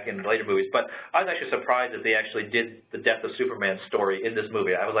come back in later movies, but I was actually surprised that they actually did the death of Superman story in this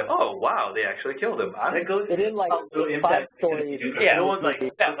movie. I was like, oh, wow, they actually killed him. They did like 5 stories. Yeah, no one's like,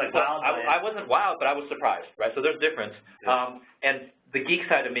 wow. I wasn't wowed, but I was surprised, right? So there's a difference. And the geek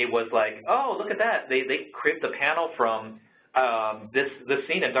side of me was like, oh, look at that. They cribbed the panel from this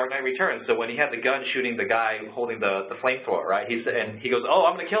scene in Dark Knight Returns. So when he had the gun shooting the guy holding the flamethrower, right? He goes,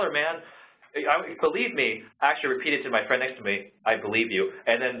 oh, I'm going to kill her, man. Believe me. I actually repeated to my friend next to me, I believe you.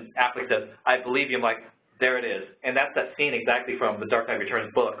 And then Affleck says, I believe you. I'm like, there it is. And that's that scene exactly from the Dark Knight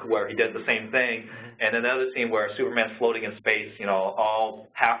Returns book where he does the same thing. And then another scene where Superman's floating in space, all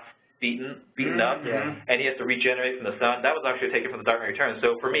half beaten up, and he has to regenerate from the sun. That was actually taken from the Dark Knight Returns.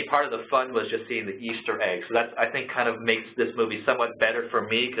 So for me, part of the fun was just seeing the Easter eggs. So that, I think, kind of makes this movie somewhat better for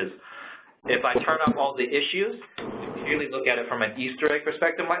me, because if I turn off all the issues, to really look at it from an Easter egg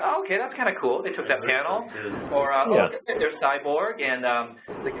perspective, I'm like, oh, okay, that's kind of cool. They took that panel. Or, there's Cyborg, and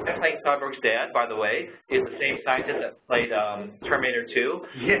the guy playing Cyborg's dad, by the way, is the same scientist that played Terminator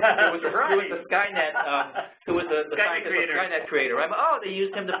 2. Yeah, who was the Skynet, who was the scientist, the Skynet creator. Right? Oh, they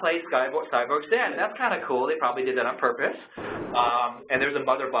used him to play Cyborg's dad. That's kind of cool. They probably did that on purpose. And there's a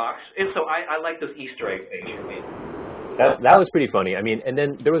mother box. And so I like those Easter egg things for me. That was pretty funny. I mean, and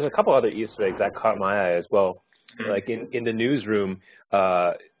then there was a couple other Easter eggs that caught my eye as well. Like in the newsroom,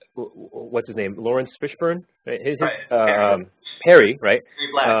 what's his name? Lawrence Fishburne, right? Perry, right?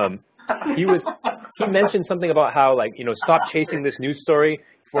 He mentioned something about how, like, stop chasing this news story.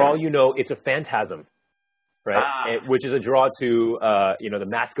 For all you know, it's a phantasm, right? Which is a draw to the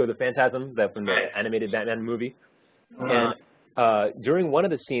Mask of the Phantasm, that from the animated Batman movie. And during one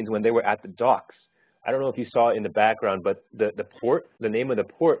of the scenes when they were at the docks, I don't know if you saw it in the background, but the name of the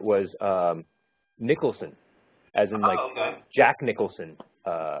port was Nicholson, as in like Jack Nicholson.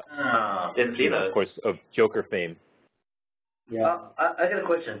 Didn't see that. Of course, of Joker fame. Yeah. I got a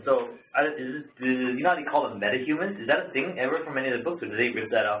question. So, you know how they call them metahumans? Is that a thing ever from any of the books, or did they rip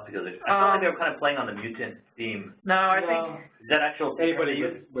that off because I felt like they were kind of playing on the mutant theme? No, I think is that actual anybody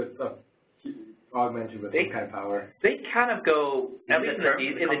with augmented with some kind of power. They kind of go, at least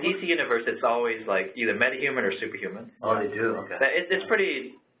in the DC universe, it's always like either metahuman or superhuman. Oh, they do? Okay. It's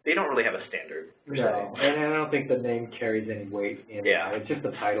pretty, they don't really have a standard. No, and I don't think the name carries any weight in it. It's just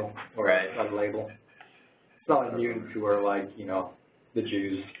a title or a label. It's not like mutants who are like, the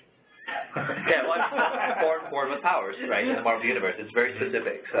Jews. Yeah, well, born with powers, right, in the Marvel Universe. It's very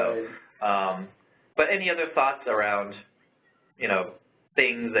specific. So, but any other thoughts around,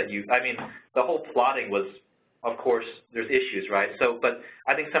 things that the whole plotting was, of course, there's issues, right? So, but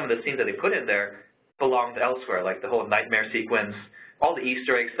I think some of the scenes that they put in there belonged elsewhere, like the whole nightmare sequence, all the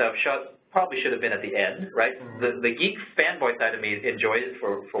Easter egg stuff probably should have been at the end, right? The geek fanboy side of me enjoyed it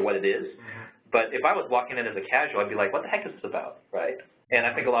for what it is, but if I was walking in as a casual, I'd be like, what the heck is this about, right? And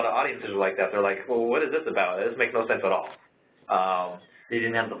I think a lot of audiences are like that. They're like, well, what is this about? This makes no sense at all. They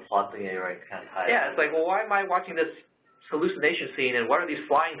didn't have the plot thing right, kind of high. Yeah, it's like, well, why am I watching this hallucination scene, and what are these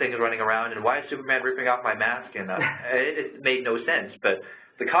flying things running around, and why is Superman ripping off my mask? And it made no sense. But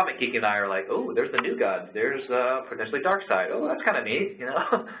the comic geek and I are like, oh, there's the new god. There's potentially Darkseid. Oh, that's kind of neat,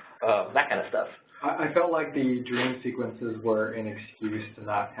 that kind of stuff. I felt like the dream sequences were an excuse to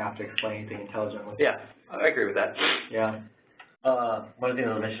not have to explain anything intelligently. Yeah, I agree with that. Yeah. One of the things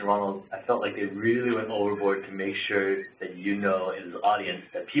I mentioned, Ronald, I felt like they really went overboard to make sure that you know in the audience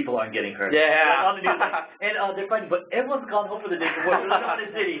that people aren't getting hurt. Yeah. On the news, like, and they're fighting, but everyone's gone home for the day before. They're not in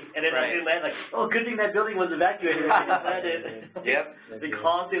the city, and then they land like, oh, good thing that building was evacuated. And they landed. Yep. They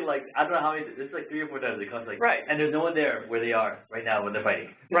constantly like, I don't know how many. This is like 3 or 4 times. They constantly like, Right. and there's no one there where they are right now when they're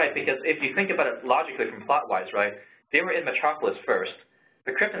fighting. Right, because if you think about it logically from plot-wise, right, they were in Metropolis first.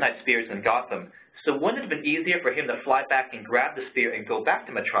 The Kryptonite spear's in Gotham. So wouldn't it have been easier for him to fly back and grab the spear and go back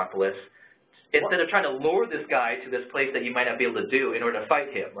to Metropolis instead of trying to lure this guy to this place that you might not be able to do in order to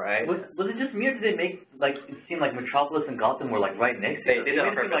fight him, right? Was it just me, or did they make like it seem like Metropolis and Gotham were like right next to each other? They did it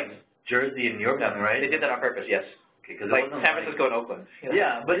on purpose. Like Jersey and New York, right? They did that on purpose, yes. Okay, because like San Francisco and Oakland. You know?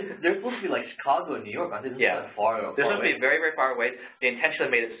 Yeah, but they're supposed to be like Chicago and New York, aren't they? Yeah. Like far They're supposed to be very, very far away. They intentionally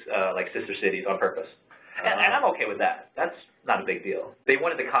made it like sister cities on purpose. And I'm okay with that. That's not a big deal. They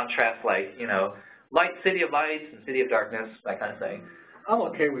wanted to contrast, like, you know, city of lights and city of darkness, that kind of thing. I'm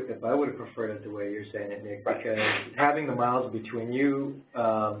okay with it, but I would have preferred it the way you're saying it, Nick, because having the miles between you,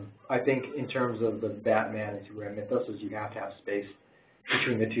 I think in terms of the Batman and Superman mythos, you have to have space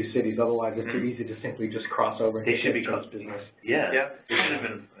between the two cities. Otherwise, it's too easy to simply just cross over and should be trust business. Yeah. Yeah. It should have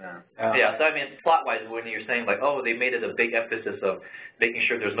been. Yeah, so I mean, plot-wise, when you're saying, like, oh, they made it a big emphasis of making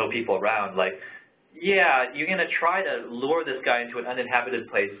sure there's no people around, like, yeah, you're going to try to lure this guy into an uninhabited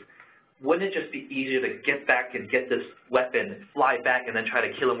place. Wouldn't it just be easier to get back and get this weapon, fly back, and then try to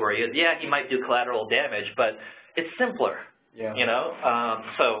kill him where he is? Yeah, he might do collateral damage, but it's simpler, you know?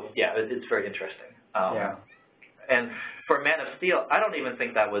 So, yeah, it's very interesting. And for Man of Steel, I don't even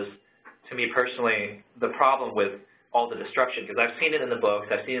think that was, to me personally, the problem with all the destruction, because I've seen it in the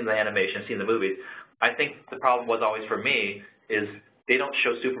books, I've seen it in the animation, I've seen the movies. I think the problem was always for me is they don't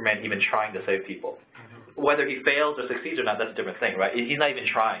show Superman even trying to save people. Whether he fails or succeeds or not, that's a different thing, right? He's not even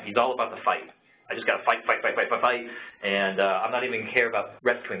trying. He's all about the fight. I just got to fight, and I'm not even care about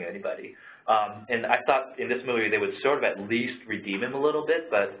rescuing anybody. And I thought in this movie they would sort of at least redeem him a little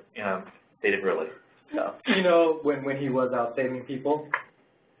bit, but, you know, they didn't really. So. You know, when he was out saving people,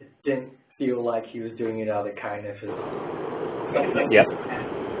 it didn't feel like he was doing it out of kindness. Yep.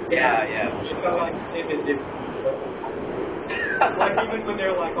 Yeah. It felt like it did. Like even when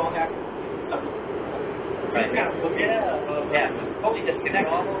they're like all happy. Right. Yeah. Totally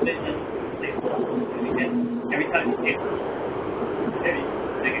disconnected. Every time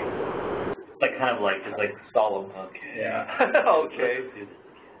like kind of like just like stall him. Okay. Yeah. Okay.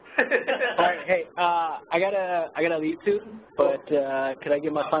 All right, hey, I gotta leave soon, but could I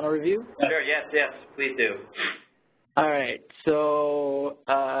give my final review? Sure. Yes. Please do. All right. So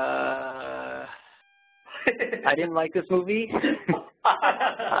I didn't like this movie.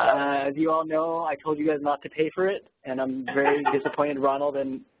 As you all know, I told you guys not to pay for it, and I'm very disappointed Ronald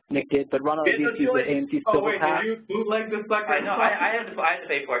and Nick did. But Ronald at least used the AMC Silver Pass. Did you bootleg this sucker? I know. I had to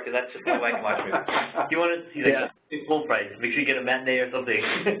pay for it because that's just the way I can watch movies. If you want to see the full price, make sure you get a matinee or something.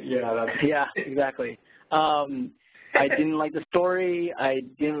 Yeah, exactly. I didn't like the story. I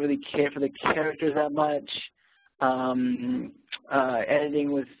didn't really care for the characters that much.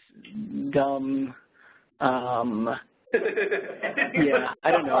 Editing was dumb. Yeah,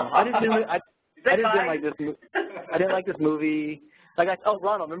 I don't know. I didn't like this. I didn't like this movie. Like,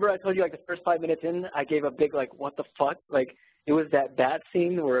 Ronald, remember I told you like the first 5 minutes in, I gave a big like, what the fuck? Like, it was that bat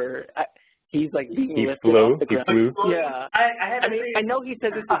scene where he's like being lifted off the ground. He flew. Yeah. I know he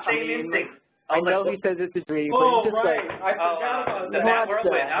says it's a dream. I know he says it's a dream, but he's just like, I forgot about the Bat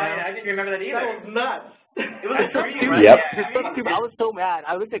Whirlwind. I didn't remember that either. That was nuts. It was a dream, right? Yep. I was so mad.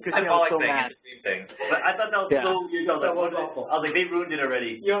 I looked at Christine, I was so mad. But I thought that was so weird. I was like, they ruined it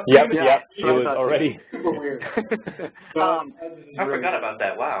already. Yep. It was already super weird. I forgot about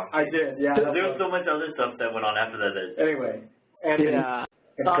that. Wow. I did, yeah. There was so much other stuff that went on after that. Anyway.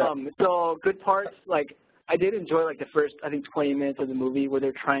 So good parts, like, I did enjoy like the first, I think, 20 minutes of the movie where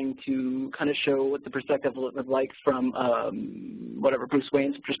they're trying to kind of show what the perspective was like from Bruce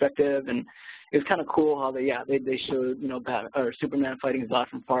Wayne's perspective, and it was kind of cool how they showed, you know, Superman fighting Zod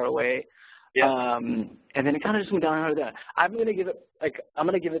from far away. Yeah. And then it kind of just went down after that. I'm gonna give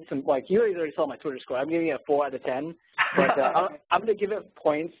it some, like, you already saw my Twitter score. I'm giving it a 4 out of 10, but I'm gonna give it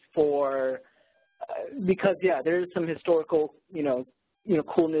points for because there's some historical,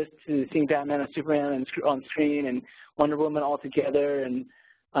 coolness to seeing Batman and Superman on screen and Wonder Woman all together, and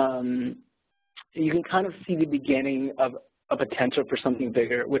you can kind of see the beginning of a potential for something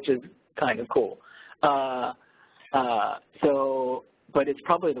bigger, which is kind of cool. But it's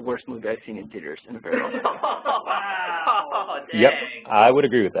probably the worst movie I've seen in theaters in a very long time. Wow. Yep, I would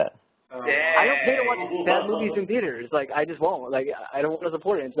agree with that. I don't pay to watch bad movies in theaters. Like, I just won't. Like, I don't want to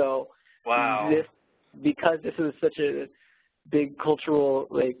support it. So, Wow. because this is such a big cultural,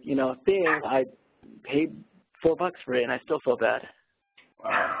 like, you know, thing, I paid $4 for it, and I still feel bad.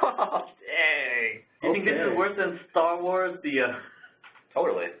 Wow. Dang. You think this is worse than Star Wars?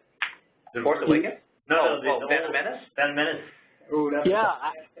 Totally. The Force Awakens? No, Oh, Phantom Menace? Phantom Menace. Ooh, that's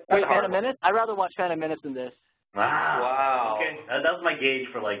Wait, Phantom Menace? I'd rather watch Phantom Menace than this. Wow. Okay, that was my gauge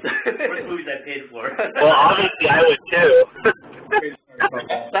for like first movies I paid for. Well, obviously I would too.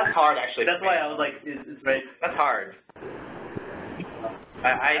 That's hard, actually. That's why I was like, it's right. That's hard.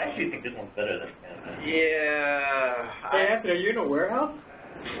 I actually think this one's better than Phantom Menace. Yeah. Hey, Anthony, are you in a warehouse?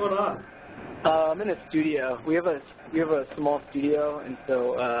 What's going on? I'm in a studio. We have a small studio, and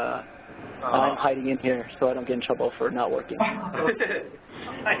so I'm hiding in here so I don't get in trouble for not working.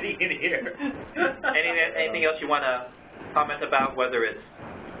 Hiding in here. Anything else you want to comment about, whether it's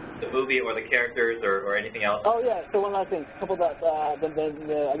the movie or the characters or anything else? Oh yeah. So one last thing. A couple about I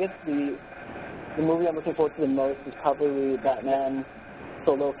guess the movie I'm looking forward to the most is probably Batman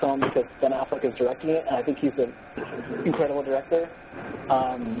solo film because Ben Affleck is directing it, and I think he's an incredible director.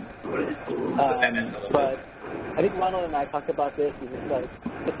 But I think Ronald and I talked about this. Is it's like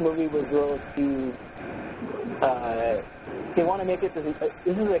this movie was real to. They want to make it. This is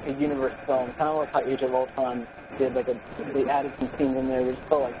like a universe film, kind of like how Age of Ultron did. They added some scenes in there which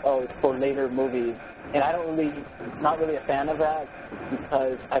felt like, oh, it's for later movies. And not really a fan of that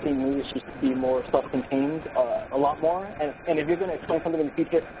because I think movies should be more self-contained, a lot more. And if you're going to explain something in the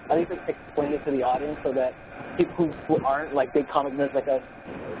future, at least explain it to the audience so that people who aren't like big comic nerds like us,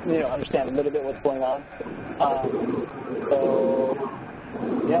 you know, understand a little bit what's going on. So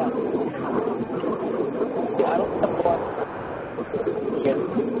yeah, I don't know what.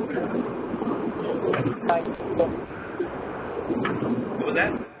 What was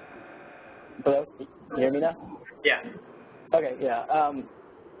that? Hello? Can you hear me now? Yeah. Okay, yeah.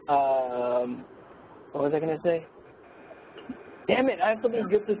 What was I going to say? Damn it, I have something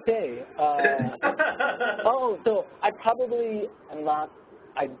good to say. So I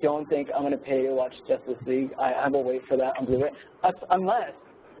don't think I'm going to pay to watch Justice League. I will wait for that on Blu-ray.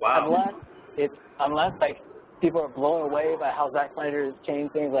 Unless like people are blown away by how Zack Snyder has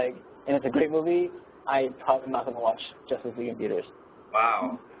changed things, like, and it's a great movie, I'm probably not going to watch Justice League in theaters.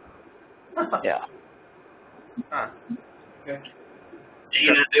 Wow. Yeah. Huh. You're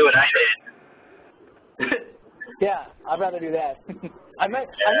gonna do what I did. Yeah, I'd rather do that. I might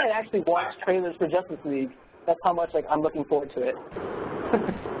actually watch trailers for Justice League. That's how much like I'm looking forward to it.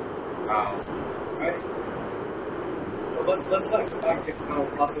 Wow. Right. Well, let's like talk to how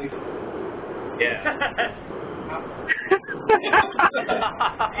lovely. Yeah.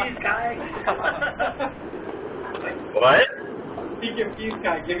 Peace, guy. What? Speaking of Peace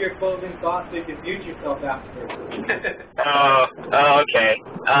Guy, give your closing thoughts so you can mute yourself afterwards. Oh, okay.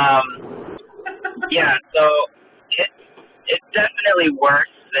 Yeah, so it's definitely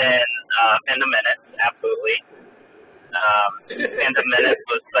worse than Phantom Menace, absolutely. Phantom Menace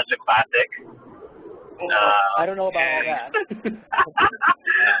was such a classic. I don't know about all that.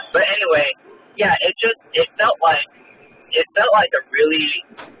 But anyway, yeah, it felt like really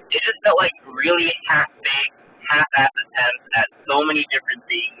half-assed attempts at so many different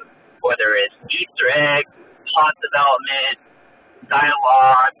things, whether it's Easter eggs, plot development,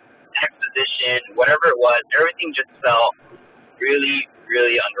 dialogue, exposition, whatever it was, everything just felt really,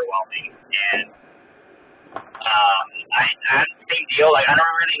 really underwhelming. And I had the same deal. Like, I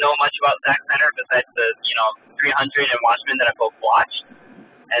don't really know much about Zack Snyder besides the 300 and Watchmen that I both watched.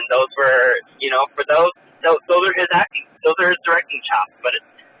 And those were, for those are his acting, those are his directing chops. But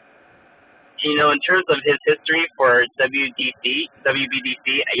it's, in terms of his history for WBDC,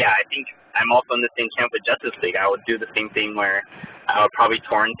 yeah, I think I'm also in the same camp with Justice League. I would do the same thing where I would probably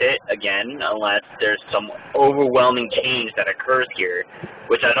torrent it again unless there's some overwhelming change that occurs here,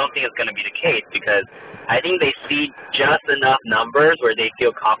 which I don't think is going to be the case because I think they see just enough numbers where they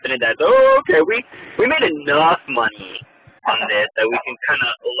feel confident that, okay, we made enough money on this that we can kind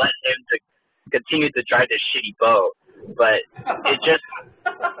of let him to continue to drive this shitty boat. But it just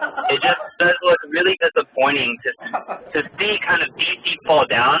does look really disappointing to see kind of DC fall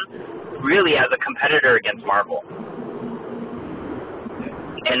down really as a competitor against Marvel.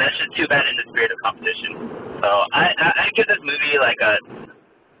 And that's just too bad in the spirit of competition. So I give this movie I'd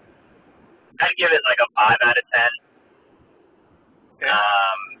give it like a 5 out of 10.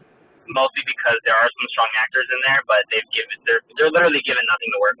 Mostly because there are some strong actors in there, but they're literally given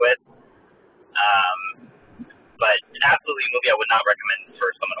nothing to work with. But absolutely a movie I would not recommend for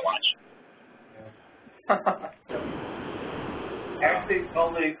someone to watch. Actually,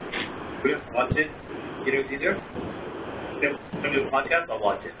 only We're gonna watch it. You know, either. If we're gonna do a podcast, I'll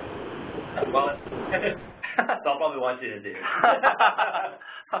watch it. Well, So I'll probably watch it in theaters.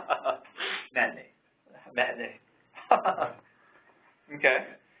 Matinee. Okay.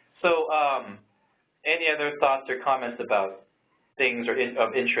 So, any other thoughts or comments about things or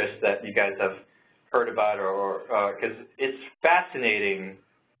of interest that you guys have heard about, or because it's fascinating,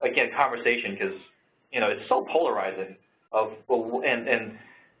 again, conversation, because it's so polarizing. And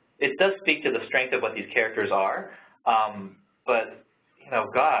it does speak to the strength of what these characters are, but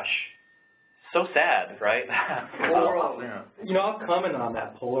gosh, so sad, right? I'll comment on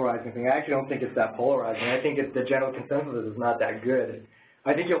that polarizing thing. I actually don't think it's that polarizing. I think the general consensus is not that good.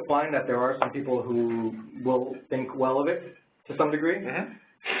 I think you'll find that there are some people who will think well of it to some degree,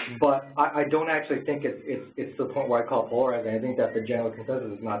 but I don't actually think it's to the point where I call it polarizing. I think that the general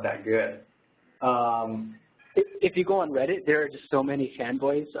consensus is not that good. If you go on Reddit, there are just so many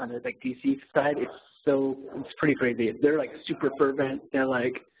fanboys on the DC side. It's pretty crazy. They're like super fervent. They're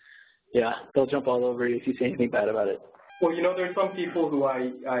like, yeah, they'll jump all over you if you say anything bad about it. Well, there's some people who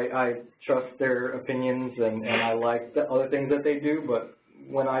I trust their opinions and I like the other things that they do, but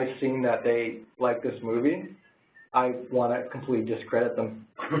when I've seen that they like this movie, I want to completely discredit them.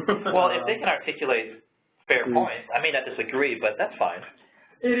 Well, if they can articulate fair points, I may not disagree, but that's fine.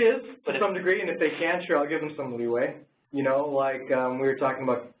 It is, to some degree, and if they can, sure, I'll give them some leeway. We were talking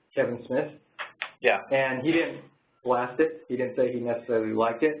about Kevin Smith. Yeah. And he didn't blast it. He didn't say he necessarily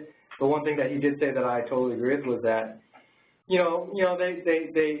liked it. But one thing that he did say that I totally agree with was that,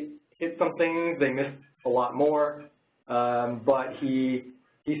 they hit some things, they missed a lot more, but he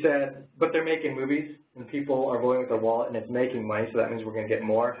said, but they're making movies, and people are voting with their wallet, and it's making money, so that means we're going to get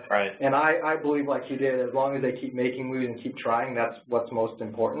more. Right. And I believe, like he did, as long as they keep making movies and keep trying, that's what's most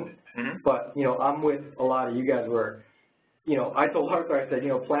important. But, I'm with a lot of you guys where, I told Arthur, I said,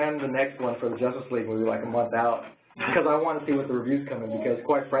 plan the next one for the Justice League movie like a month out, because I want to see what the reviews come in, because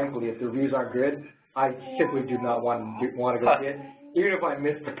quite frankly, if the reviews aren't good, I simply do not want to go see it, even if I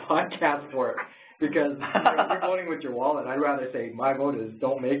missed the podcast for it. Because you're voting with your wallet. I'd rather say my vote is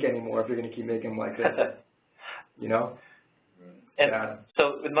don't make any more if you're going to keep making them like this. And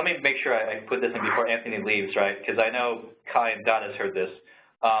so let me make sure I put this in before Anthony leaves, right? Because I know Kai and Don has heard this.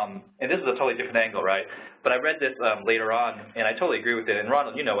 And this is a totally different angle, right? But I read this later on, and I totally agree with it. And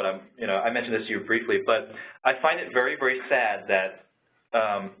Ronald, I mentioned this to you briefly, but I find it very, very sad that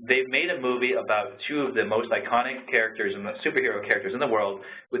they've made a movie about two of the most iconic characters and superhero characters in the world,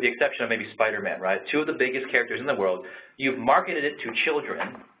 with the exception of maybe Spider-Man, right? Two of the biggest characters in the world. You've marketed it to children,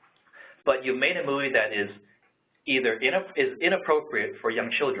 but you've made a movie that is either inappropriate for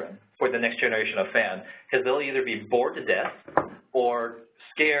young children, for the next generation of fans, because they'll either be bored to death or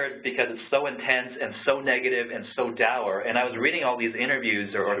scared because it's so intense and so negative and so dour. And I was reading all these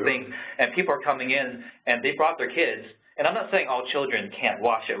interviews or things, and people are coming in, and they brought their kids. And I'm not saying all children can't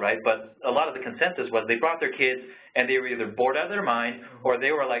watch it, right? But a lot of the consensus was they brought their kids, and they were either bored out of their mind, or they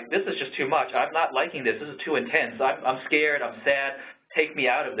were like, this is just too much. I'm not liking this. This is too intense. I'm scared. I'm sad. Take me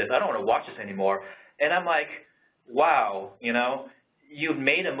out of this. I don't want to watch this anymore. And I'm like, wow, you've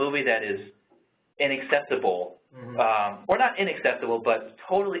made a movie that is inaccessible, or not inaccessible, but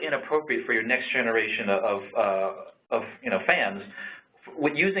totally inappropriate for your next generation of fans,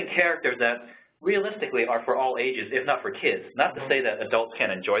 with using characters that realistically are for all ages, if not for kids. Not to say that adults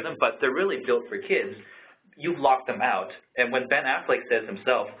can't enjoy them, but they're really built for kids. You've locked them out. And when Ben Affleck says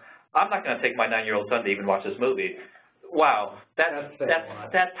himself, I'm not going to take my 9-year-old son to even watch this movie. Wow,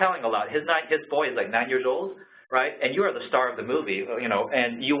 that's telling a lot. His boy is like 9 years old, right? And you are the star of the movie,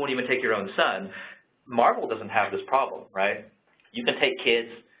 and you won't even take your own son. Marvel doesn't have this problem, right? You can take kids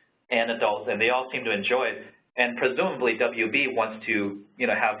and adults, and they all seem to enjoy it. And presumably WB wants to,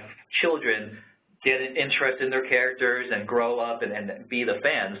 have children get an interest in their characters and grow up and be the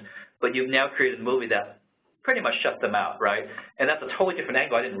fans, but you've now created a movie that pretty much shuts them out, right? And that's a totally different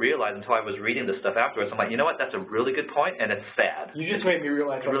angle I didn't realize until I was reading this stuff afterwards. I'm like, you know what, that's a really good point, and it's sad. You just made me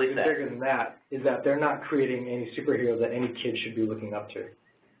realize what's really bigger than that is that they're not creating any superheroes that any kid should be looking up to.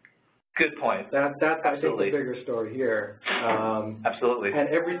 Good point. That's I think, the bigger story here. Absolutely. And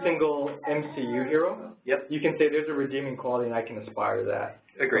every single MCU hero, you can say there's a redeeming quality, and I can aspire to that.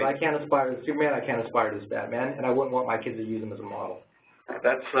 Agreed. But I can't aspire to Superman, I can't aspire to this Batman, and I wouldn't want my kids to use him as a model.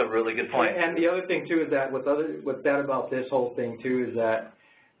 That's a really good point. And the other thing, too, is that what's sad about this whole thing, too, is that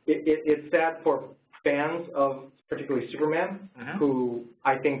it's sad for fans of particularly Superman, who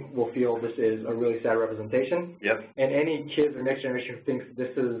I think will feel this is a really sad representation. And any kids or next generation who thinks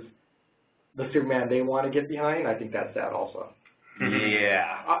this is the Superman they want to get behind, I think that's sad also.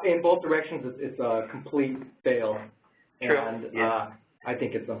 Yeah. In both directions, it's a complete fail. True. And I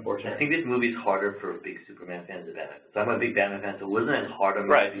think it's unfortunate. I think this movie's harder for big Superman fans than Batman. So I'm a big Batman fan, so it wasn't as hard on me.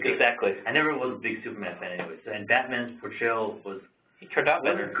 Right, exactly. I never was a big Superman fan anyway. So, and Batman's portrayal was He turned out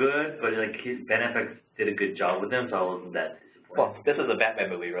better. good, but like his Ben Affleck did a good job with him, so I wasn't that disappointed. Well, this is a Batman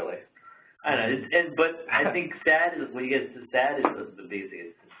movie, really. I don't know, but I think sad is when you get to sad is the biggest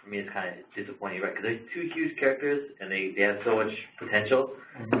thing. For me, it's kind of disappointing, right? Because there's two huge characters and they have so much potential,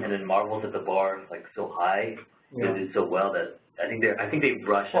 and then Marvel set the bar like so high, they did so well that I think they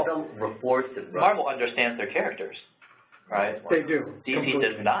rushed. Well, I felt forced and rushed. Marvel understands their characters, right? They do. DC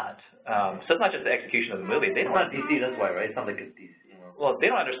does not. So it's not just the execution of the movie. They It's don't. not DC, that's why, right? It's not like it's DC. You know. Well, they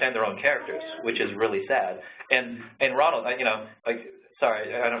don't understand their own characters, which is really sad. And Ronald, you know, like,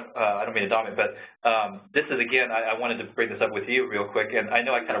 sorry, I don't mean to dominate, but this is again, I wanted to bring this up with you real quick, and I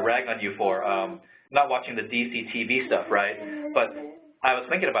know I kind of ragged on you for not watching the DC TV stuff, right? But I was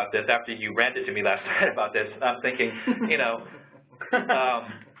thinking about this after you ranted to me last night about this. I'm thinking, you know,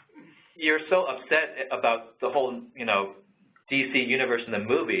 you're so upset about the whole, you know, DC universe in the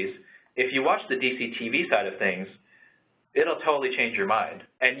movies. If you watch the DC TV side of things, it'll totally change your mind.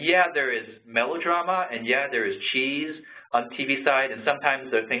 And yeah, there is melodrama, and yeah, there is cheese on the TV side, and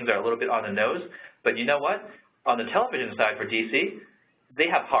sometimes the things are a little bit on the nose. But you know what? On the television side for DC, they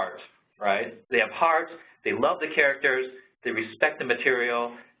have heart, right? They have heart. They love the characters. They respect the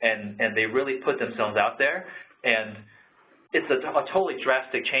material, and they really put themselves out there. And it's a totally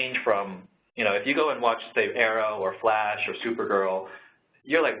drastic change from, you know, if you go and watch, say, Arrow or Flash or Supergirl,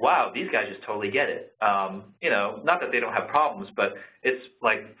 you're like, wow, these guys just totally get it. You know, not that they don't have problems, but it's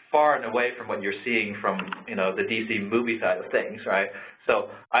like far and away from what you're seeing from, you know, the DC movie side of things, right? So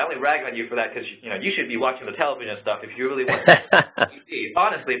I only rag on you for that because, you know, you should be watching the television stuff if you really want to DC,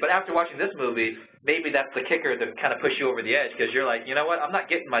 honestly. But after watching this movie, maybe that's the kicker to kind of push you over the edge because you're like, you know what, I'm not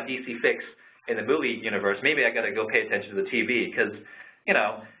getting my DC fix in the movie universe. Maybe I got to go pay attention to the TV because, you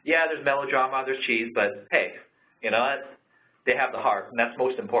know, yeah, there's melodrama, there's cheese, but hey, you know what? They have the heart, and that's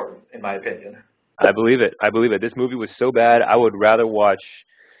most important, in my opinion. I believe it. I believe it. This movie was so bad, I would rather watch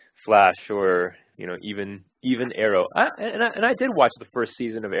Flash or, you know, even Arrow. And I did watch the first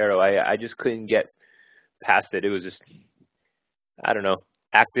season of Arrow. I just couldn't get past it. It was just, I don't know,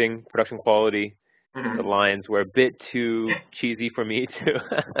 acting, production quality, the lines were a bit too cheesy for me to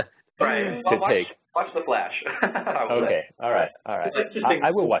right. to take. Watch The Flash. Okay. All right. I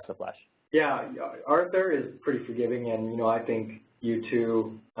will watch The Flash. Yeah, Arthur is pretty forgiving, and, you know, I think you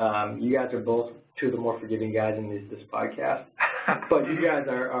two, you guys are both two of the more forgiving guys in this podcast. But you guys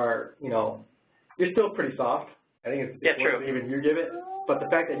are, you know, you're still pretty soft. I think it's true. More than even you give it. But the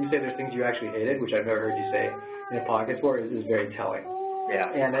fact that you say there's things you actually hated, which I've never heard you say in a podcast before, is very telling.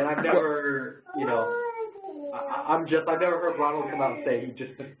 Yeah. And I've never, you know, I've never heard Ronald come out and say he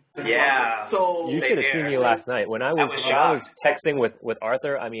just yeah. So you should have seen me last night when I was texting with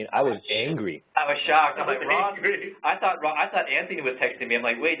Arthur. I mean, I was angry. I was shocked. I'm like, Ron. I thought Anthony was texting me. I'm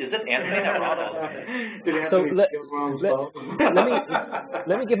like, wait, is this Anthony or Ronald? So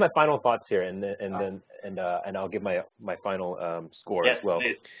let me give my final thoughts here, and I'll give my final score as well.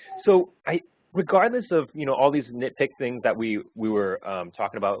 Please. So regardless of, you know, all these nitpick things that we were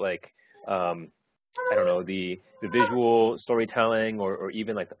talking about, like I don't know, the visual storytelling or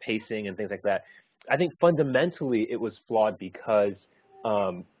even like the pacing and things like that, I think fundamentally it was flawed because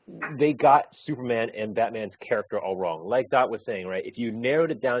they got Superman and Batman's character all wrong. Like Dot was saying, right, if you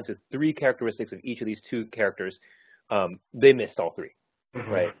narrowed it down to 3 characteristics of each of these 2 characters, they missed all 3,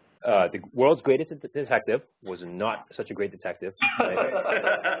 right? The world's greatest detective was not such a great detective.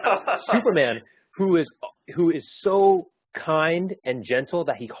 Right? Superman, who is so kind and gentle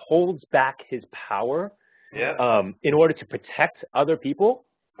that he holds back his power in order to protect other people.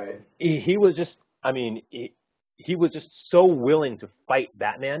 Right. He was just, I mean, he was just so willing to fight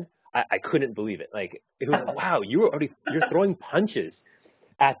Batman. I couldn't believe it. Like, it was like, wow, you're throwing punches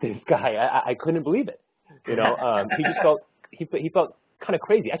at this guy. I couldn't believe it. You know, he just felt, he felt kind of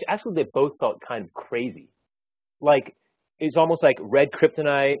crazy. Actually, they both felt kind of crazy. Like, it's almost like red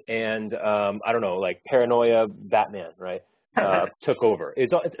kryptonite and, I don't know, like paranoia Batman, right, took over.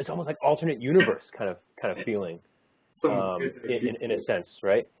 It's almost like alternate universe kind of feeling, in a sense,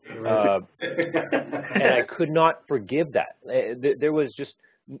 right? And I could not forgive that. There was just,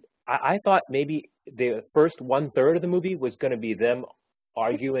 I thought maybe the first 1/3 of the movie was going to be them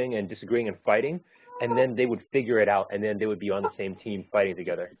arguing and disagreeing and fighting, and then they would figure it out, and then they would be on the same team fighting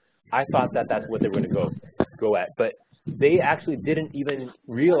together. I thought that that's what they were going to go at, but they actually didn't even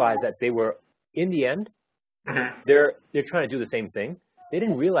realize that they were, in the end, they're trying to do the same thing. They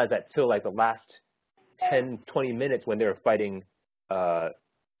didn't realize that till like the last 10, 20 minutes when they were fighting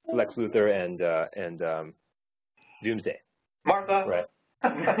Lex Luthor and Doomsday. Martha. Right.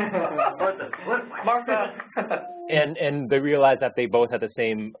 Martha. And they realize that they both had the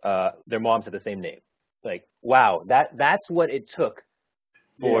same, their moms had the same name. Like, wow, that's what it took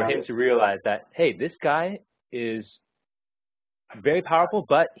for him to realize that, hey, this guy is very powerful,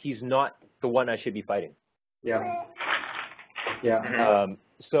 but he's not the one I should be fighting. Yeah. Yeah.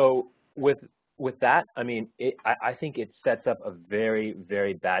 So with that, I mean, I think it sets up a very,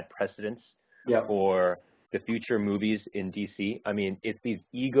 very bad precedence for the future movies in DC. I mean, it's these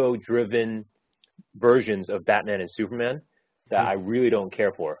ego-driven versions of Batman and Superman that I really don't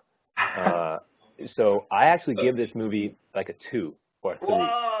care for. So I actually give this movie like a 2 or a 3.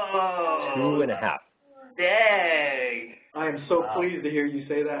 Whoa! 2.5. Dang! I am so pleased to hear you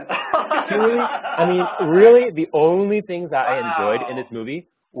say that. Truly, I mean, really, the only things that I enjoyed in this movie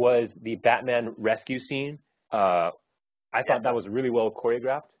was the Batman rescue scene. I thought that was really well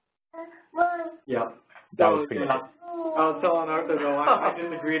choreographed. Yeah. That was pretty much it. I was telling Arthur, though, I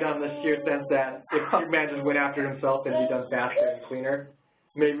disagreed on the sheer sense that if Superman just went after himself and be done faster and cleaner,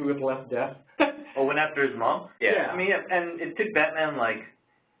 maybe with less death. Or went after his mom? Yeah. I mean, and it took Batman like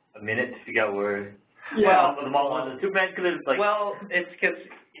a minute to figure out where the mom was. And Superman could have like. Well, it's because,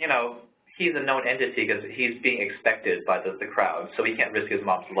 you know, he's a known entity because he's being expected by the crowd, so he can't risk his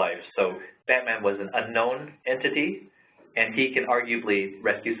mom's life. So Batman was an unknown entity, and he can arguably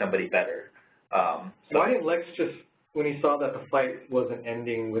rescue somebody better. Why didn't Lex just, when he saw that the fight wasn't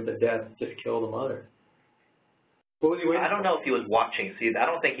ending with a death, just kill the mother? What was he waiting for? I don't know if he was watching. See, I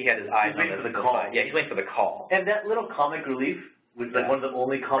don't think he had his eyes on the call. fight. Yeah, he's waiting for the call. And that little comic relief was like one of the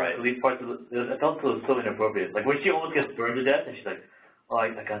only comic relief parts of I felt it was so inappropriate. Like when she almost gets burned to death and she's like, oh,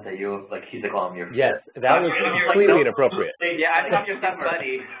 I got that, you're, like, he's like, oh, I'm your friend. Yes, that was completely inappropriate. Yeah, I think I'm your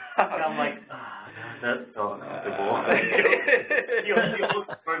buddy. And I'm like, that's so uncomfortable. She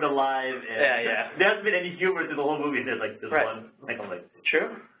almost burned alive. And there hasn't been any humor through the whole movie. There's like this one. Like, I'm like,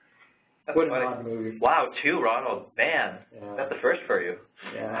 true. What an odd movie. Wow, 2, Ronald. Man, that's the first for you.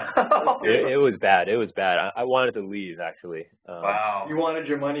 Yeah. It was bad. It was bad. I wanted to leave, actually. Wow. You wanted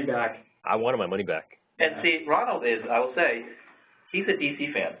your money back. I wanted my money back. And see, Ronald is, I will say, he's a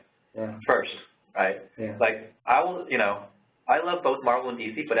DC fan first, right? Yeah. Like, I will, you know, I love both Marvel and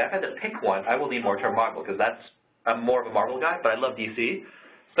DC, but if I had to pick one, I will lean more toward Marvel because I'm more of a Marvel guy, but I love DC.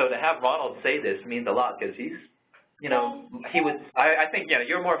 So to have Ronald say this means a lot because he's, you know, I think, you know,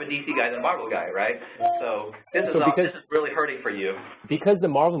 you're more of a DC guy than a Marvel guy, right? So this is really hurting for you. Because the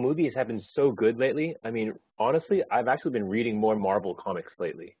Marvel movies have been so good lately, I mean, honestly, I've actually been reading more Marvel comics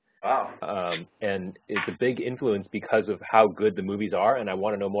lately. Wow. And it's a big influence because of how good the movies are, and I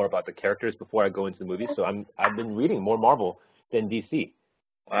want to know more about the characters before I go into the movies. So I've been reading more Marvel than DC.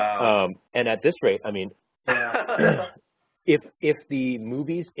 Wow. And at this rate, I mean, if the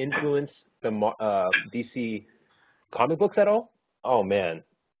movies influence the DC comic books at all, oh man,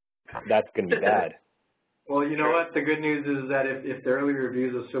 that's gonna be bad. Well, you know what? The good news is that if the early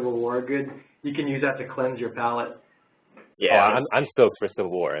reviews of Civil War are good, you can use that to cleanse your palate. Yeah, I'm stoked for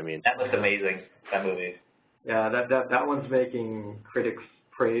Civil War. I mean, that looks amazing. That movie. Yeah, that one's making critics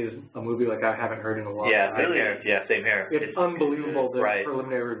praise a movie like I haven't heard in a while. Yeah, same here. Yeah, same here. It's unbelievable. The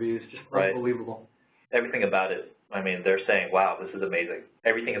preliminary reviews, just unbelievable. Everything about it. I mean, they're saying, "Wow, this is amazing.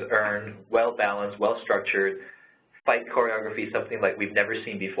 Everything is earned, well balanced, well structured. Fight choreography, something like we've never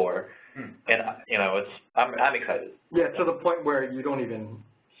seen before." And you know, I'm excited. Yeah, to the point where you don't even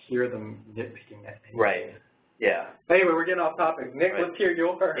hear them nitpicking that thing. Right. Yeah. Anyway, we're getting off topic. Nick, let's hear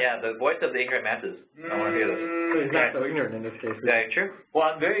your. Yeah, the voice of the ignorant masses. I want to hear this. He's not so ignorant in this case. Yeah, true. Well,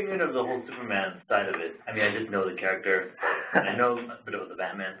 I'm very ignorant of the whole Superman side of it. I mean, I just know the character. I know a bit about the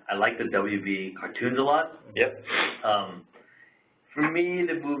Batman. I like the WB cartoons a lot. Yep. For me,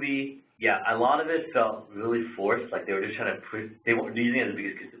 the movie, a lot of it felt really forced. Like they were just trying to push. They were using it as a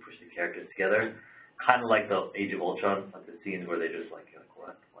biggest excuse to push the characters together. Kind of like the Age of Ultron, like the scenes where they just like,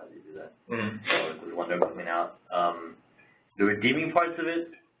 what? Why did they do that? So with Wonder coming out. The redeeming parts of it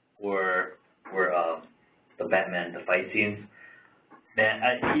were the Batman, the fight scenes. Man,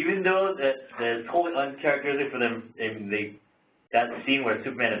 even though that's totally uncharacteristic for them, that scene where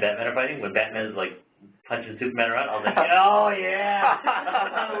Superman and Batman are fighting, when Batman is like punching Superman around, I was like, oh yeah,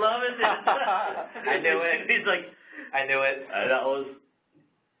 I love it. I knew it. He's like, I knew it. That was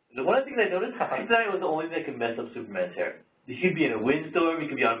the one thing I noticed. I thought it was the only thing that could mess up Superman's hair. He could be in a windstorm. He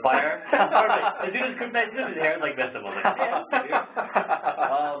could be on fire. Perfect. As soon as his hair is like messed up, I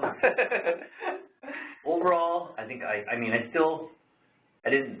was like, overall, I think I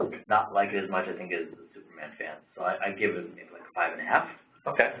didn't not like it as much, I think, as a Superman fan. So I give it maybe like a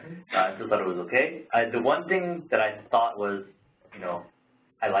 5.5. Okay. I still thought it was okay. The one thing that I thought was,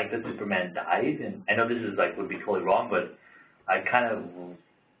 I like that Superman died, and I know this is like would be totally wrong, but I kind of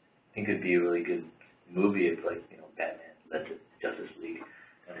think it'd be a really good movie if, like, you know, Batman led the Justice League.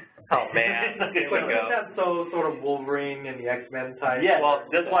 Oh man, here we go. Isn't that so sort of Wolverine and the X-Men type? Yeah, Well,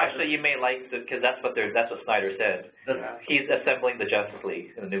 that's why. actually, you may like because that's what Snyder said. He's assembling the Justice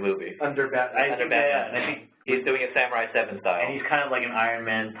League in the new movie. Under Batman. Under Batman. And I think He's doing it Samurai 7 style. And he's kind of like an Iron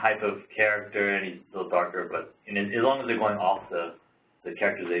Man type of character, and he's a little darker. But as long as they're going off the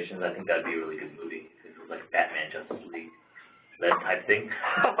characterizations, I think that'd be a really good movie. If it was like Batman Justice League, that type thing.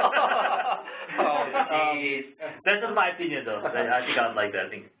 Oh, jeez. That's just my opinion, though. I think I'd like that. I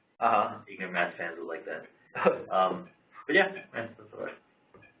think Ignorant Mass fans would like that. But yeah, that's all right.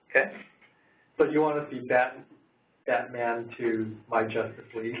 Okay. So you want to see Batman to my Justice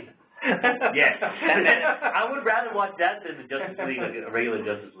League? Yes. I would rather watch that than the Justice League, like a regular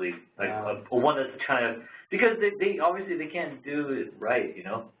Justice League, like one that's kind of, because they obviously they can't do it right, you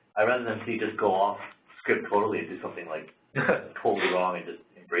know. I'd rather than see just go off script totally and do something like totally wrong and just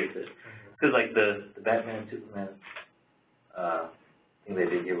embrace it. Because like the Batman and Superman thing they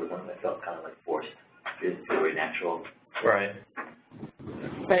did here was one that felt kind of like forced. It didn't feel very natural. Right.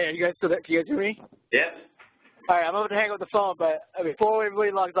 Hey, are you guys still there? Can you guys hear me? Yep. All right, I'm about to hang up the phone, but before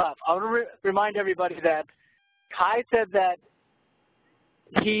everybody logs off, I want to remind everybody that Kai said that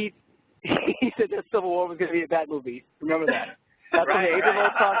he said that Civil War was going to be a bad movie. Remember that. That's on the Age of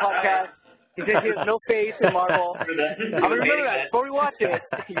Ultron podcast. He said he has no faith in Marvel. I'm going to remember that before we watch it.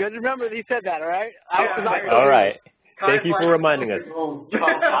 You guys remember that he said that, all right? All right. Thank you for reminding us. I will.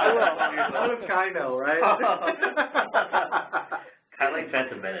 How does Kai know, right? I like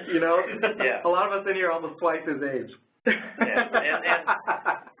Phantom Menace. You know? Yeah. A lot of us in here are almost twice his age. Yeah. And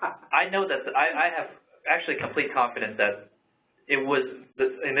I know that I have actually complete confidence that it was,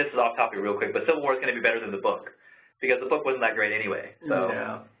 and this is off topic real quick, but Civil War is going to be better than the book because the book wasn't that great anyway. So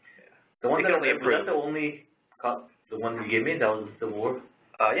yeah. The one that only was that the only the one you gave me that was Civil War?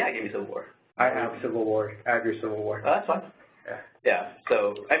 Yeah, I gave you Civil War. I have Civil War. I have your Civil War. That's fine. Yeah.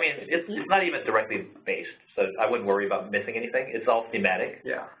 So I mean, it's not even directly based, so I wouldn't worry about missing anything. It's all thematic.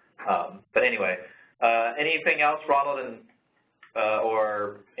 Yeah. But anyway, anything else, Ronald and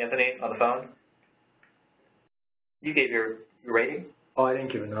or Anthony on the phone? You gave your rating? Oh, I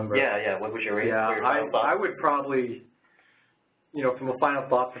didn't give a number. Yeah. What was your rating? Yeah, for your final thought? I would probably, you know, from a final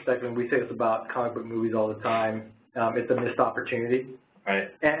thought perspective, we say this about comic book movies all the time. It's a missed opportunity. Right.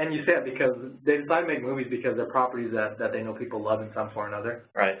 And you say it because they decide to make movies because they're properties that they know people love in some form or another.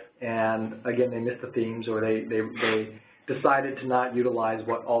 Right. And again, they missed the themes, or they decided to not utilize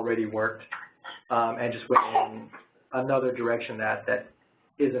what already worked, and just went in another direction that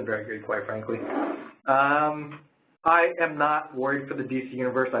isn't very good, quite frankly. I am not worried for the DC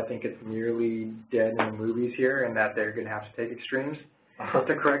universe. I think it's nearly dead in the movies here, and that they're going to have to take extremes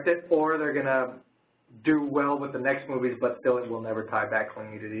to correct it, or they're going to do well with the next movies, but still it will never tie back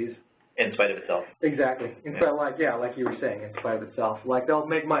cleanly to these. In spite of itself. Exactly. In spite, like you were saying, in spite of itself. Like, they'll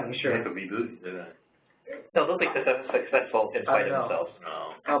make money, sure. Make a reboot. No, they'll be successful in spite of themselves.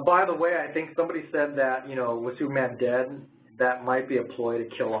 No. By the way, I think somebody said that, you know, with Superman dead, that might be a ploy to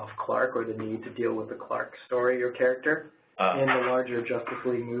kill off Clark, or the need to deal with the Clark story or character in the larger Justice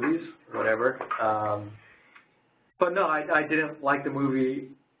League movies, whatever. But no, I didn't like the movie.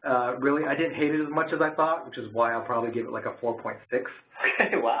 Really, I didn't hate it as much as I thought, which is why I'll probably give it like a 4.6.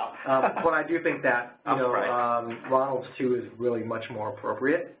 Wow. But I do think that, you know, Ronald's 2 is really much more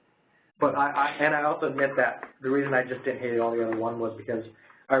appropriate. But I also admit that the reason I just didn't hate all the other one was because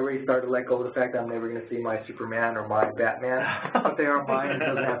I already started to let go of the fact that I'm never going to see my Superman or my Batman. But they are mine, and it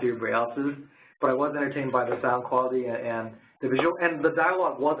doesn't have to be everybody else's. But I was entertained by the sound quality and the visual, and the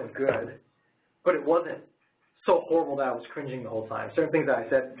dialogue wasn't good, but it wasn't so horrible that I was cringing the whole time. Certain things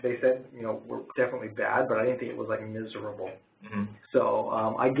that they said, you know, were definitely bad, but I didn't think it was like miserable. Mm-hmm. So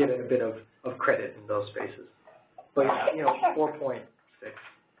I give it a bit of credit in those spaces. But you know, 4.6.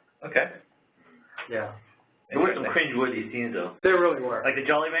 Okay. Yeah. There were some cringe-worthy scenes, though. There really were. Like the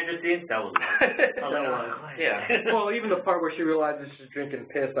Jolly Rancher scene, that was Yeah. Well, even the part where she realizes she's drinking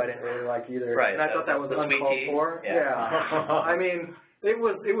piss, I didn't really like either. Right. And I thought that was uncalled for. Yeah. I mean, it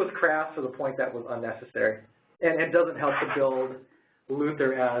was crass to the point that was unnecessary. And it doesn't help to build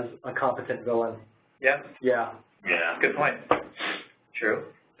Luthor as a competent villain. Yeah. Yeah. Yeah. Good point. True.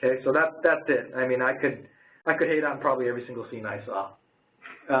 Okay, so that's it. I mean, I could hate on probably every single scene I saw,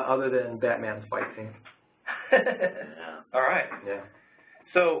 other than Batman's fight scene. All right. Yeah.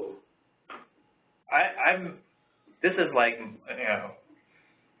 So, this is like, you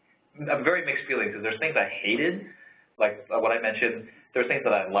know, I'm very mixed feelings because there's things I hated, like what I mentioned. There's things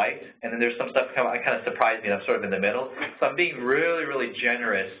that I liked, and then there's some stuff that kind of surprised me, and I'm sort of in the middle. So I'm being really, really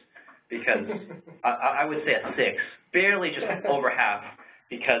generous because I would say a 6, barely just over half,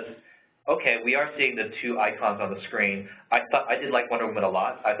 because, okay, we are seeing the two icons on the screen. I did like Wonder Woman a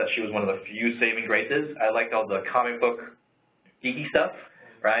lot. I thought she was one of the few saving graces. I liked all the comic book geeky stuff,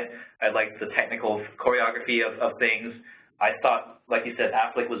 right? I liked the technical choreography of things. I thought, like you said,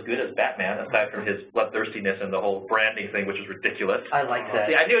 Affleck was good as Batman, aside from his bloodthirstiness and the whole branding thing, which was ridiculous. I like that.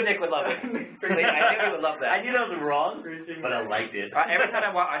 See, I knew Nick would love it. I knew he would love that. I knew that was wrong, but I liked it. Every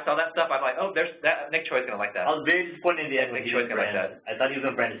time I saw that stuff, I'm like, oh, there's that. Nick Choi's gonna like that. I was very disappointed in the end when Nick he Choi's didn't gonna like brand. I thought he was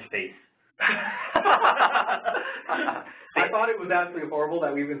gonna brand his face. I thought it was absolutely horrible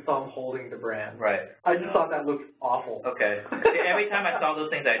that we even saw him holding the brand. Right. I just thought that looked awful. Okay. See, every time I saw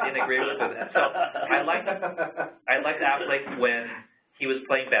those things, I didn't agree with it. So I liked Affleck when he was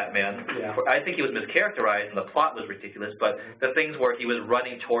playing Batman. Yeah. I think he was mischaracterized and the plot was ridiculous, but the things where he was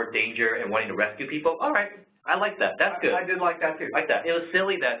running toward danger and wanting to rescue people, all right, I like that. That's good. I did like that too. Like that. It was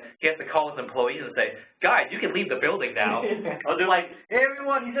silly that he has to call his employees and say, guys, you can leave the building now. Oh, they're like, hey,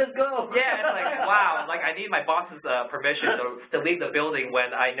 everyone, he says go. Yeah, it's like, wow, like I need my boss's permission to leave the building when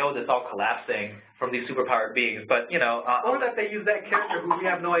I know this all collapsing from these superpowered beings. But, you know. Or that they use that character who we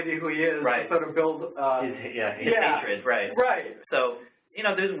have no idea who he is right. to sort of build his hatred, right. Right. So, you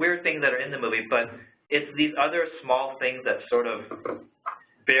know, there's weird things that are in the movie, but it's these other small things that sort of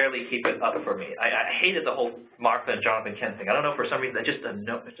barely keep it up for me. I hated the whole Martha and Jonathan Kent thing. I don't know, for some reason, it just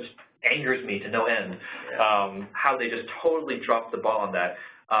angers me to no end, how they just totally dropped the ball on that.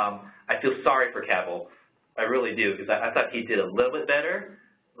 I feel sorry for Cavill. I really do, because I thought he did a little bit better.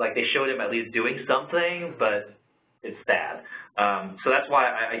 Like, they showed him at least doing something, but it's sad. So that's why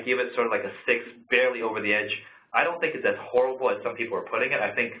I give it sort of like a 6, barely over the edge. I don't think it's as horrible as some people are putting it.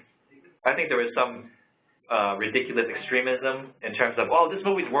 I think there is some ridiculous extremism in terms of, oh, this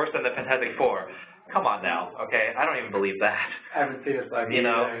movie's worse than the Fantastic Four. Come on now, okay? I don't even believe that. I haven't seen it, so you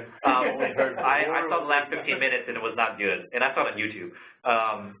know, I saw the last 15 minutes and it was not good, and I saw it on YouTube.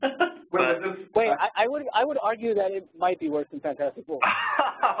 Wait, I would argue that it might be worse than Fantastic Four.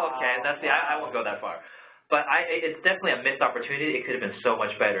 Okay, I won't go that far. But it's definitely a missed opportunity. It could have been so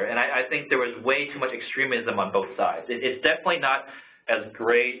much better, and I think there was way too much extremism on both sides. It's definitely not as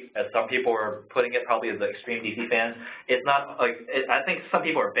great as some people are putting it, probably as the extreme DC fans. It's not like, I think some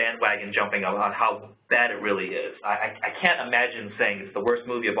people are bandwagon jumping on how bad it really is. I can't imagine saying it's the worst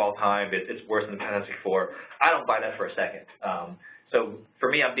movie of all time, it's worse than Fantastic Four. I don't buy that for a second. So for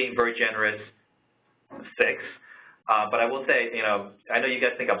me, I'm being very generous, 6. But I will say, you know, I know you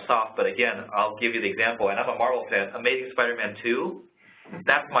guys think I'm soft, but again, I'll give you the example, and I'm a Marvel fan. Amazing Spider-Man 2,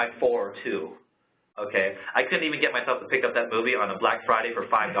 that's my 4 or 2. Okay, I couldn't even get myself to pick up that movie on a Black Friday for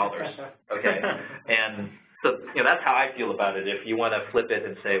 $5. Okay, and so you know that's how I feel about it. If you want to flip it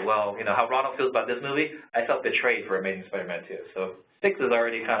and say, well, you know how Ronald feels about this movie, I felt betrayed for Amazing Spider-Man 2. So 6 is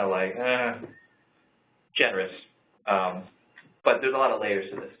already kind of like generous, but there's a lot of layers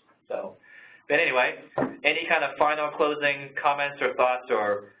to this. So, but anyway, any kind of final closing comments or thoughts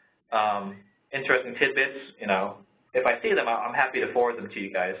or interesting tidbits, you know. If I see them, I'm happy to forward them to you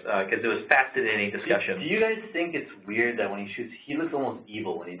guys, because it was fascinating discussion. Do you guys think it's weird that when he shoots, he looks almost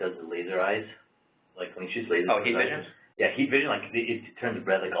evil when he does the laser eyes? Like when he shoots lasers. Oh, heat vision? Yeah, heat vision, like it turns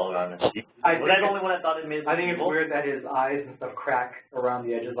red like all around. Was that the only one I thought it made I think it's evil? weird that his eyes and stuff crack around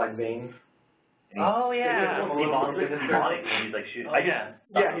the edges like veins. Oh, yeah. He's demonic when he's like shooting.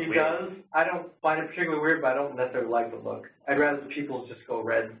 Yeah, he does. I don't find it particularly weird, but I don't necessarily like the look. I'd rather the pupils just go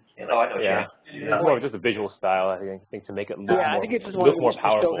red. Oh, I know. Yeah. It's more of just a visual style, I think, to make it look I think it's just one look of more those to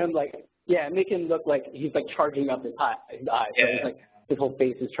powerful. show him like, make him look like he's like charging up his eyes. So it's like his whole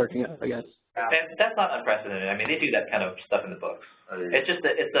face is charging up, I guess. And that's not unprecedented. I mean, they do that kind of stuff in the books. It's just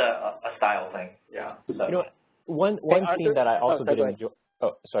it's a style thing. Yeah. So. You know, one scene that I also did enjoy.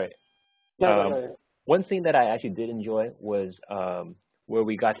 Oh, sorry. No. One scene that I actually did enjoy was where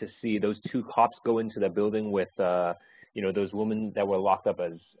we got to see those 2 cops go into the building with, you know, those women that were locked up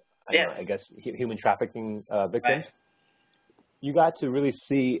as, I guess, human trafficking victims. Right. You got to really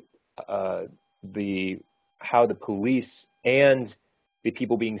see how the police and the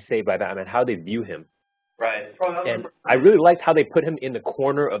people being saved by Batman, how they view him. Right. And I really liked how they put him in the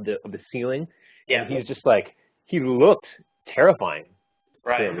corner of the ceiling. Yeah. And he's just like, he looked terrifying.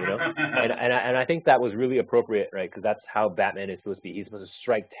 Right. Him, you know? and I think that was really appropriate, right? Because that's how Batman is supposed to be. He's supposed to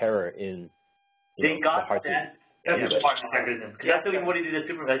strike terror in the hearts of That's the part of the because that's what he did to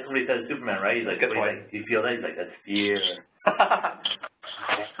Superman. That's what he said to Superman, right? He's like, do you feel that? He's like, that's fear.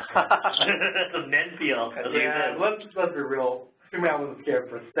 That's what men feel. Let's be real. Superman wasn't scared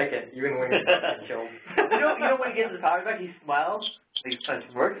for a second, even when he was killed. You know when he gets his power back, he smiles. Like he's trying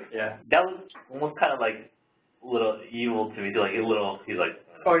to work. Yeah. That was almost kind of like a little evil to me. Like he's like,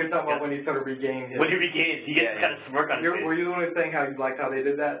 Oh, you're talking about when he sort of regained his... When he regains, he gets kind of smirk on his face. Were you the one saying how you liked how they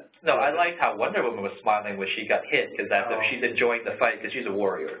did that? No, I liked how Wonder Woman was smiling when she got hit, because that's if she's enjoying the fight, because she's a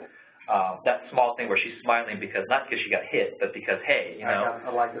warrior. That small thing where she's smiling because, not because she got hit, but because, hey, you know. I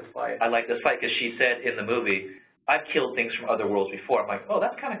like this fight. I like this fight because she said in the movie, I've killed things from other worlds before. I'm like, oh,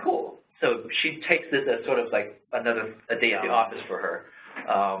 that's kind of cool. So she takes this as sort of like a day at the office for her.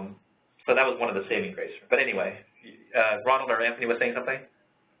 So that was one of the saving graces. But anyway, Ronald or Anthony was saying something?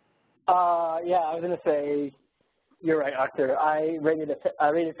 Yeah, I was going to say, you're right, Arthur. I rated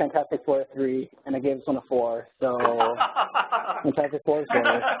Fantastic Four a 3, and I gave this one a 4. So Fantastic Four is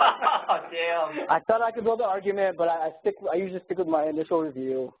better. Oh, damn. I thought I could build an argument, but I usually stick with my initial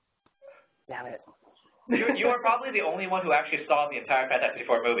review. Damn it. You are probably the only one who actually saw the entire Fantastic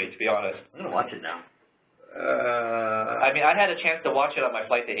Four movie, to be honest. I'm going to watch it now. I mean, I had a chance to watch it on my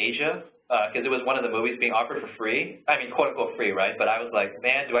flight to Asia, because it was one of the movies being offered for free. I mean, quote-unquote free, right? But I was like,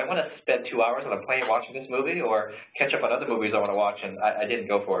 man, do I want to spend 2 hours on a plane watching this movie or catch up on other movies I want to watch? And I didn't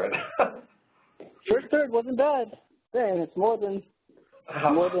go for it. First third wasn't bad. Dang, it's more than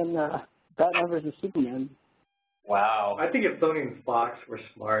Batman versus Superman. Wow. I think if Sony and Fox were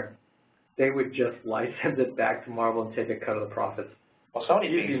smart, they would just license it back to Marvel and take a cut of the profits. Well,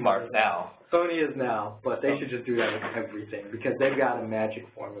 Sony's being smart now. Sony is now, but they should just do that with everything because they've got a magic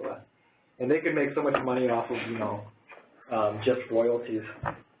formula. And they could make so much money off of, you know, just royalties.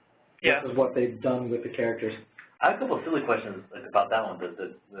 Yeah. This is what they've done with the characters. I have a couple of silly questions about that one.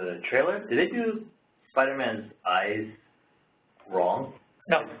 The trailer, did they do Spider-Man's eyes wrong?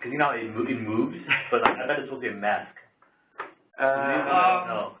 No. Because you know how it moves, but I thought it's supposed to be a mask.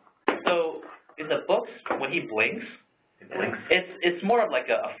 No. So in the books, when he blinks, it's more of like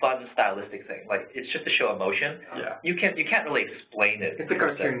a fun stylistic thing. Like it's just to show emotion. Yeah. You can't really explain it. It's a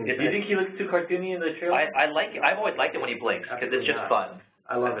cartoon. Do you think he looks too cartoony in the trailer? I like it. I've always liked it when he blinks because it's just fun.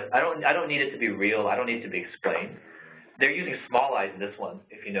 I love it. I don't need it to be real. I don't need it to be explained. They're using small eyes in this one,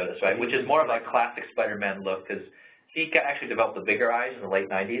 if you notice, right? Which is more of a classic Spider-Man look because he actually developed the bigger eyes in the late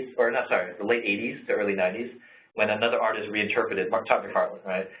 90s, or not, sorry, the late 80s to early 90s, when another artist reinterpreted, Todd McFarlane,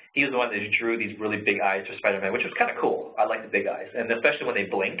 right? He was the one that drew these really big eyes for Spider-Man, which was kind of cool. I like the big eyes. And especially when they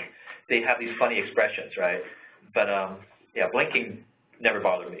blink, they have these funny expressions, right? But, yeah, blinking never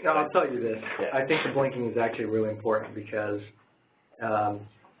bothered me. No, I'll tell you this. Yeah. I think the blinking is actually really important because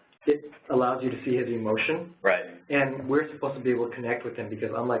it allows you to see his emotion. Right. And we're supposed to be able to connect with him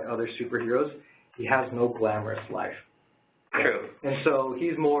because unlike other superheroes, he has no glamorous life. True. And so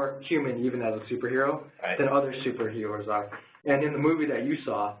he's more human even as a superhero than other superheroes are. And in the movie that you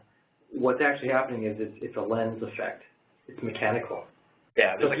saw, what's actually happening is it's a lens effect. It's mechanical.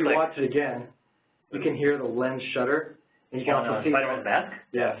 Yeah. So if you watch it again, you can hear the lens shudder, and you can also see Spider-Man's mask?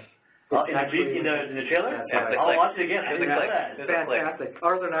 Yes. In the trailer? Right. I'll watch it again. I didn't know that. It's fantastic.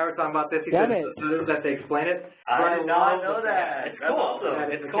 Arthur and I were talking about this. He said that they explain it. I did not know that. It's cool.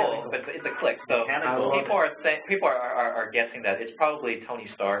 It's cool, but it's a click. So people are guessing that it's probably Tony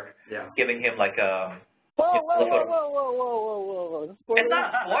Stark giving him like a. Whoa! It's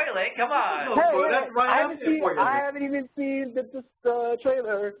not spoiling. Come on. I haven't even seen the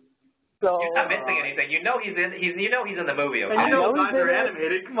trailer. So, you're not missing anything. You know he's in the movie, okay? And you know guys are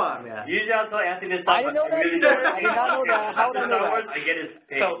animated. Come on, man. You just told Anthony to I didn't know that either. I did not know that. How would I know that? I get his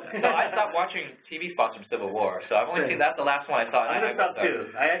page. So I stopped watching TV spots from Civil War, so I've only seen that the last one I saw. I'm gonna stop too.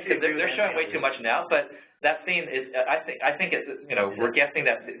 I actually they're showing way too much now, but that scene is. I think it's. We're guessing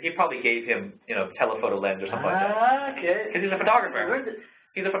that he probably gave him telephoto lens or something like that. Okay. Because he's a photographer.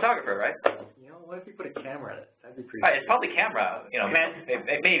 He's a photographer, right? What if you put a camera in it? That'd be pretty. Right, it's probably camera.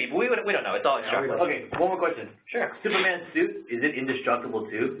 Maybe, but we don't know. It's all instructional. Okay, one more question. Sure. Superman's suit, is it indestructible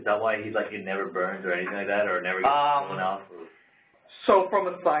too? Is that why he's like it never burns or anything like that, or never gets blown out? So from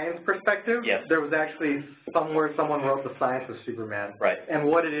a science perspective, yes. There was actually somewhere someone wrote the science of Superman. Right. And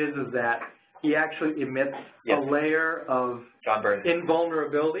what it is that he actually emits a layer of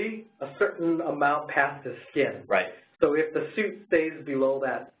invulnerability a certain amount past his skin. Right. So if the suit stays below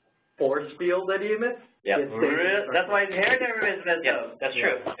that force field that he emits, that's why his hair never gets messed up. That's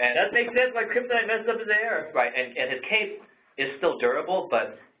true. And that makes sense why Kryptonite messed up his hair. Right, and his cape is still durable,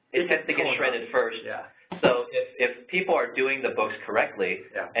 but it tends to get shredded first. Yeah. So if people are doing the books correctly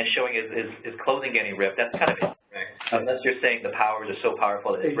and showing his clothing getting ripped, that's kind of incorrect. Unless you're saying the powers are so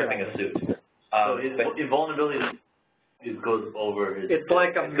powerful that it's ripping a suit. So his invulnerability goes over his... It's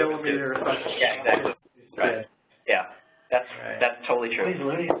like a millimeter. Yeah, exactly. Right. Yeah. That's totally true.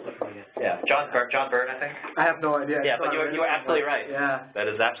 Yeah, John Byrne, I think. I have no idea. Yeah, but you were absolutely right. Yeah,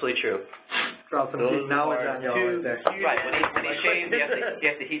 that is absolutely true. Drop some deep knowledge on y'all right there. Right, when he shaves, he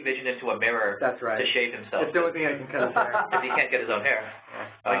has to heat vision into a mirror. That's right. To shave himself. It's the only thing I can cut his hair. Because he can't get his own hair.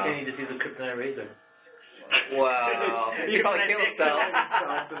 Yeah. Why can't he just use a kryptonite razor? Well, he'd probably kill himself.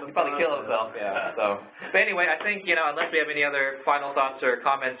 He'd probably kill himself, yeah. So, but anyway, I think, unless we have any other final thoughts or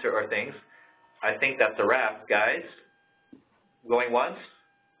comments or things, I think that's a wrap, guys. Going once?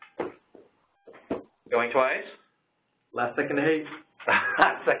 Going twice? Last second to hate.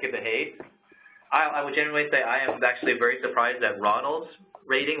 Last second to hate. I would genuinely say I am actually very surprised that Ronald's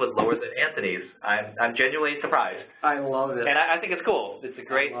rating was lower than Anthony's. I'm genuinely surprised. I love it. And I think it's cool. It's a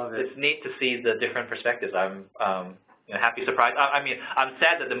great, it's neat to see the different perspectives. I'm happy, surprised. I mean, I'm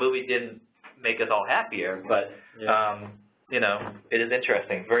sad that the movie didn't make us all happier, but, it is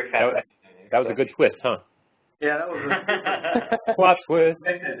interesting. Very fascinating. That was a good twist, huh? Yeah, that was a plot twist.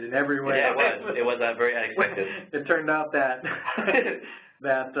 In every way. Yeah, it was very unexpected. It turned out that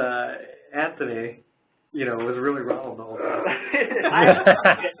Anthony, was really Ronald the whole time.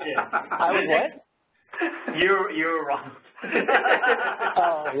 I was what? You're Ronald.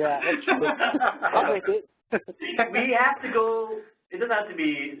 Oh yeah, that's true. I'll make it. We have to go. It doesn't have to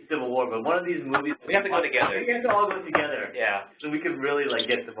be Civil War, but one of these movies. We have to go together. We have to all go together. Yeah. So we can really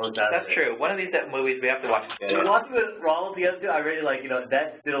get the most out of it. That's true. One of these movies we have to watch together. We watch with Ronald together too. I really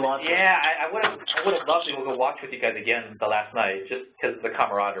that did a lot. Yeah, I would have loved to go watch with you guys again the last night, just because of the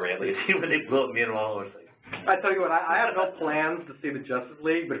camaraderie at least. When they blew up, me and Ronald were like. I tell you what, I have no plans to see the Justice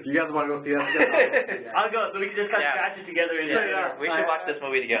League, but if you guys want to go see that together, I'll go. So we can just kind of scratch it together. We should watch this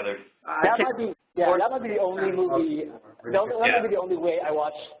movie together. That might be the only movie. That might be the only way I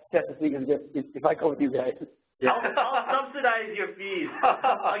watch Justice League is if I go with you guys. Yeah. I'll subsidize your fees.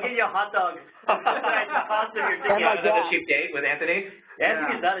 I'll get you a hot dog. Subsidize the cost of your ticket. Another cheap date with Anthony?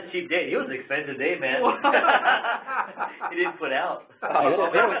 Anthony's not a cheap date. He was an expensive date, man. He didn't put out.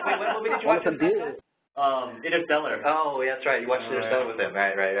 What movie did you watch? Interstellar. Oh, that's right. You watched Interstellar with him.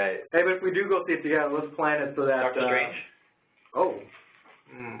 Right. Hey, but if we do go see it together, let's plan it so that... Doctor Strange?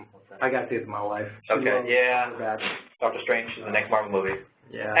 I got to see it with my wife. Okay, yeah. Doctor Strange is the next Marvel movie.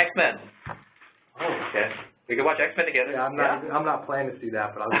 Yeah. X-Men. Oh, okay. We could watch X-Men together. Yeah, I'm not planning to see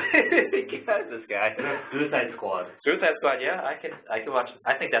that, but I'll this guy. Suicide Squad. Suicide Squad, yeah, I can watch.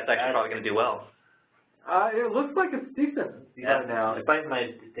 I think that's actually probably going to do well. It looks like it's decent. Yeah, now. Despite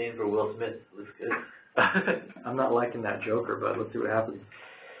my disdain for Will Smith, it looks good. I'm not liking that Joker, but let's see what happens.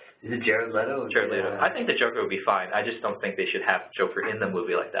 Is it Jared Leto? Jared Leto. I think the Joker would be fine. I just don't think they should have Joker in the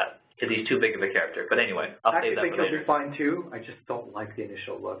movie like that, because he's too big of a character. But anyway, I'll save that for later. I think he'll be fine too. I just don't like the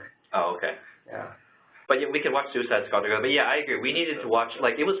initial look. Oh, okay. Yeah. But yeah, we can watch Suicide Squad together. But yeah, I agree. We needed to watch,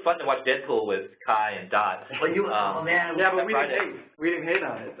 it was fun to watch Deadpool with Kai and Dot. But oh man. Yeah, but we didn't hate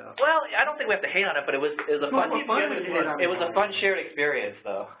on it though. Well, I don't think we have to hate on it, but it was a fun. It was a fun shared experience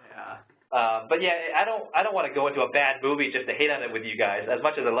though. Yeah. But yeah, I don't want to go into a bad movie just to hate on it with you guys. As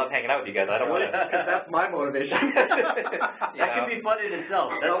much as I love hanging out with you guys, I don't want to. That's my motivation. That can be fun in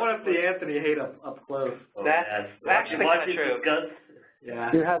itself. I want to see Anthony hate up close. That's actually kind of true.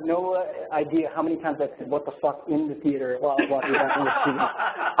 Yeah. You have no idea how many times I said, what the fuck, in the theater while watching that on the TV.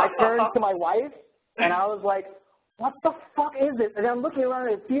 I turned to my wife, and I was like, what the fuck is this? And I'm looking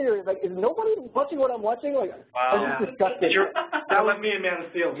around at the theater, it's like, is nobody watching what I'm watching? Like, wow. I was just disgusted. That was me and Man of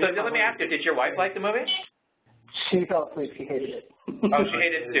Steel. So let me ask you, did your wife like the movie? She fell asleep. She hated it. Oh, she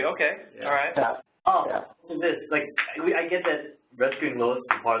hated it too. Okay. Yeah. All right. This, I get that rescuing Lois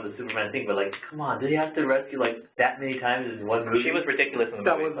is part of the Superman thing, but come on, did he have to rescue that many times in one movie? She was ridiculous in the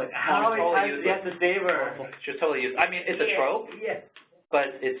movie. That was how many times did he have to save her? She was totally useless. I mean, it's a trope,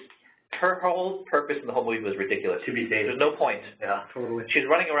 but it's her whole purpose in the whole movie was ridiculous. To be saved. There's no point. Yeah, totally. She's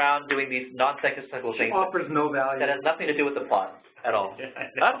running around doing these nonsensical things. She offers no value. That has nothing to do with the plot at all.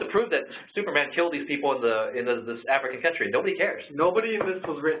 Not to prove that Superman killed these people in this African country. Nobody cares. Nobody in this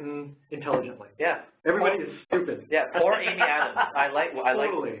was written intelligently. Yeah. Everybody is stupid. Yeah, poor Amy Adams. I like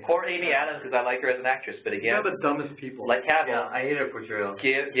Totally. poor Amy Adams because I like her as an actress. But again, they're the dumbest people. Like Cavill, I hate her portrayal.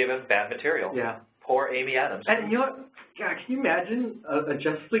 Given bad material. Yeah. Poor Amy Adams. And you know what? God, can you imagine a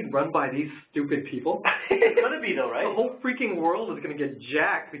Justice League run by these stupid people? It's gonna be though, right? The whole freaking world is gonna get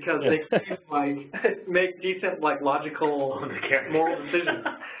jacked because they can't make decent, logical, moral decisions.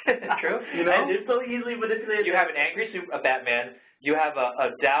 True. You know? And they're so easily manipulated. You have an angry Batman. You have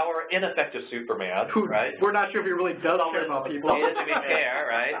a dour, ineffective Superman, right? We're not sure if he really does care about people. He doesn't even care,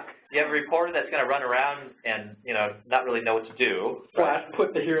 right? You have a reporter that's going to run around and, not really know what to do. Flash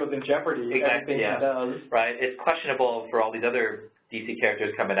put the heroes in jeopardy. Exactly, He does. Right. It's questionable for all these other DC characters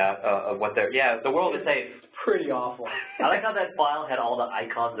coming out of what they're... Yeah, the world is safe. Pretty awful. I like how that file had all the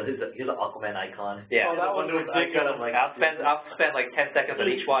icons. Here's an Aquaman icon. Yeah. Oh, that was ridiculous. I'll spend 10 seconds on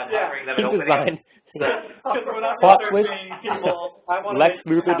each one, hovering them and opening them. Plot twist. Lex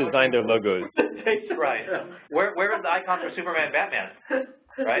Luthor designed their logos. Right. Where is the icon for Superman and Batman?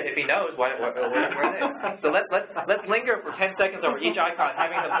 right? If he knows, where are they? So let's linger for 10 seconds over each icon,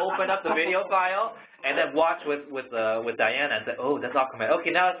 having them open up the video file and then watch with Diana and say, oh, that's Aquaman.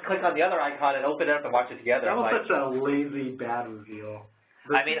 Okay, now let's click on the other icon and open it up and watch it together. That was such a lazy, bad reveal.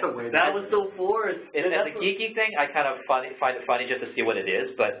 I mean, that was so forced. As a geeky thing, I kind of find it funny just to see what it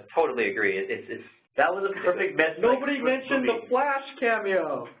is, but totally agree. It's that was a perfect mess. Nobody mentioned the Flash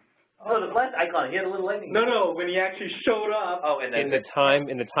cameo. Oh, the Flash icon. He had a little lightning. No, when he actually showed up. Oh, and then in the time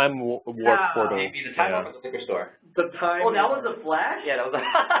warp portal. Maybe the time warp at the liquor store. The time. Oh, that was the Flash? Yeah, that was.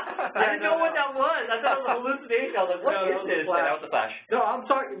 I didn't know what that was. I thought it was a hallucination. I was like, what is this? Yeah, that was the Flash. No, I'm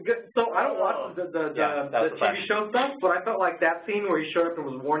talking. So I don't watch the TV show stuff, but I felt like that scene where he showed up and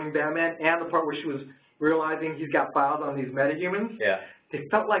was warning Batman, and the part where she was realizing he's got files on these metahumans. Yeah. They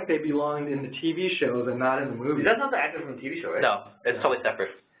felt like they belonged in the TV shows and not in the movies. That's not the actor from the TV show, right? No, it's totally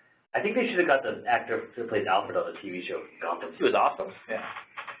separate. I think they should have got the actor who plays Alfred on the TV show. Gotham. He was awesome. Yeah.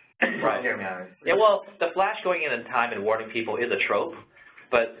 Right. Yeah, well, the Flash going in time and warning people is a trope,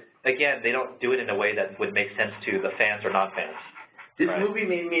 but again, they don't do it in a way that would make sense to the fans or non-fans. This movie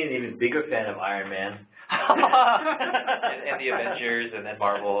made me an even bigger fan of Iron Man. and the Avengers and then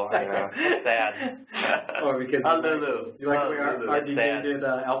Marvel. It's sad. Or because you like the way our DJ did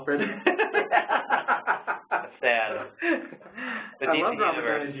Alfred. That's sad. The I DC love Robert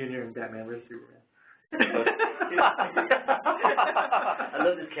universe. Downey Jr. and Batman vs Superman. I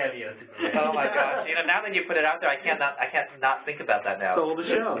love this cameo. Oh my gosh! Now that you put it out there, I can't not think about that now. Stole the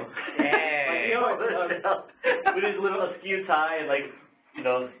show. Hey. With his little askew tie and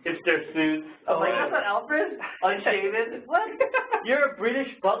hipster suits. I'm like, that's not Alfred? Unshaven? What? You're a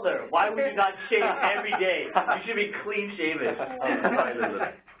British butler. Why would you not shave every day? You should be clean shaven.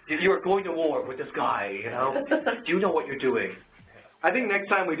 You are going to war with this guy, Do you know what you're doing? I think next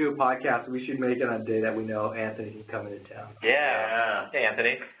time we do a podcast, we should make it on a day that we know Anthony can come into town. Yeah. Hey,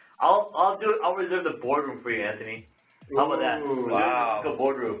 Anthony. I'll reserve the boardroom for you, Anthony. How about that? Wow. Let's go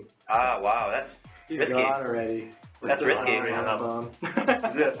boardroom. Ah, wow. That's risky. Gone already. That's risky.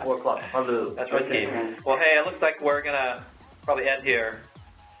 It's at 4 o'clock. That's risky. Well, hey, it looks like we're going to probably end here.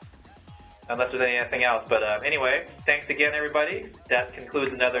 Unless there's anything else. But anyway, thanks again, everybody. That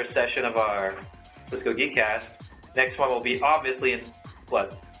concludes another session of our Let's Go Geekcast. Next one will be obviously in,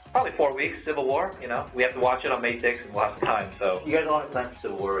 probably 4 weeks, Civil War. We have to watch it on May 6th and we'll have time. So you guys all have plans for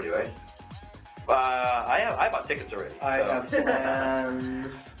Civil War already, right? I bought tickets already. I have plans.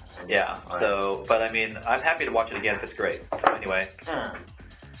 Yeah, so, but I mean, I'm happy to watch it again if it's great. So anyway,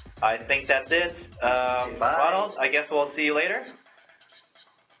 I think that's it. Ronald, I guess we'll see you later.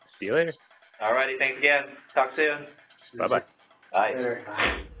 See you later. Alrighty, thanks again. Talk soon. Bye-bye. Bye. Later.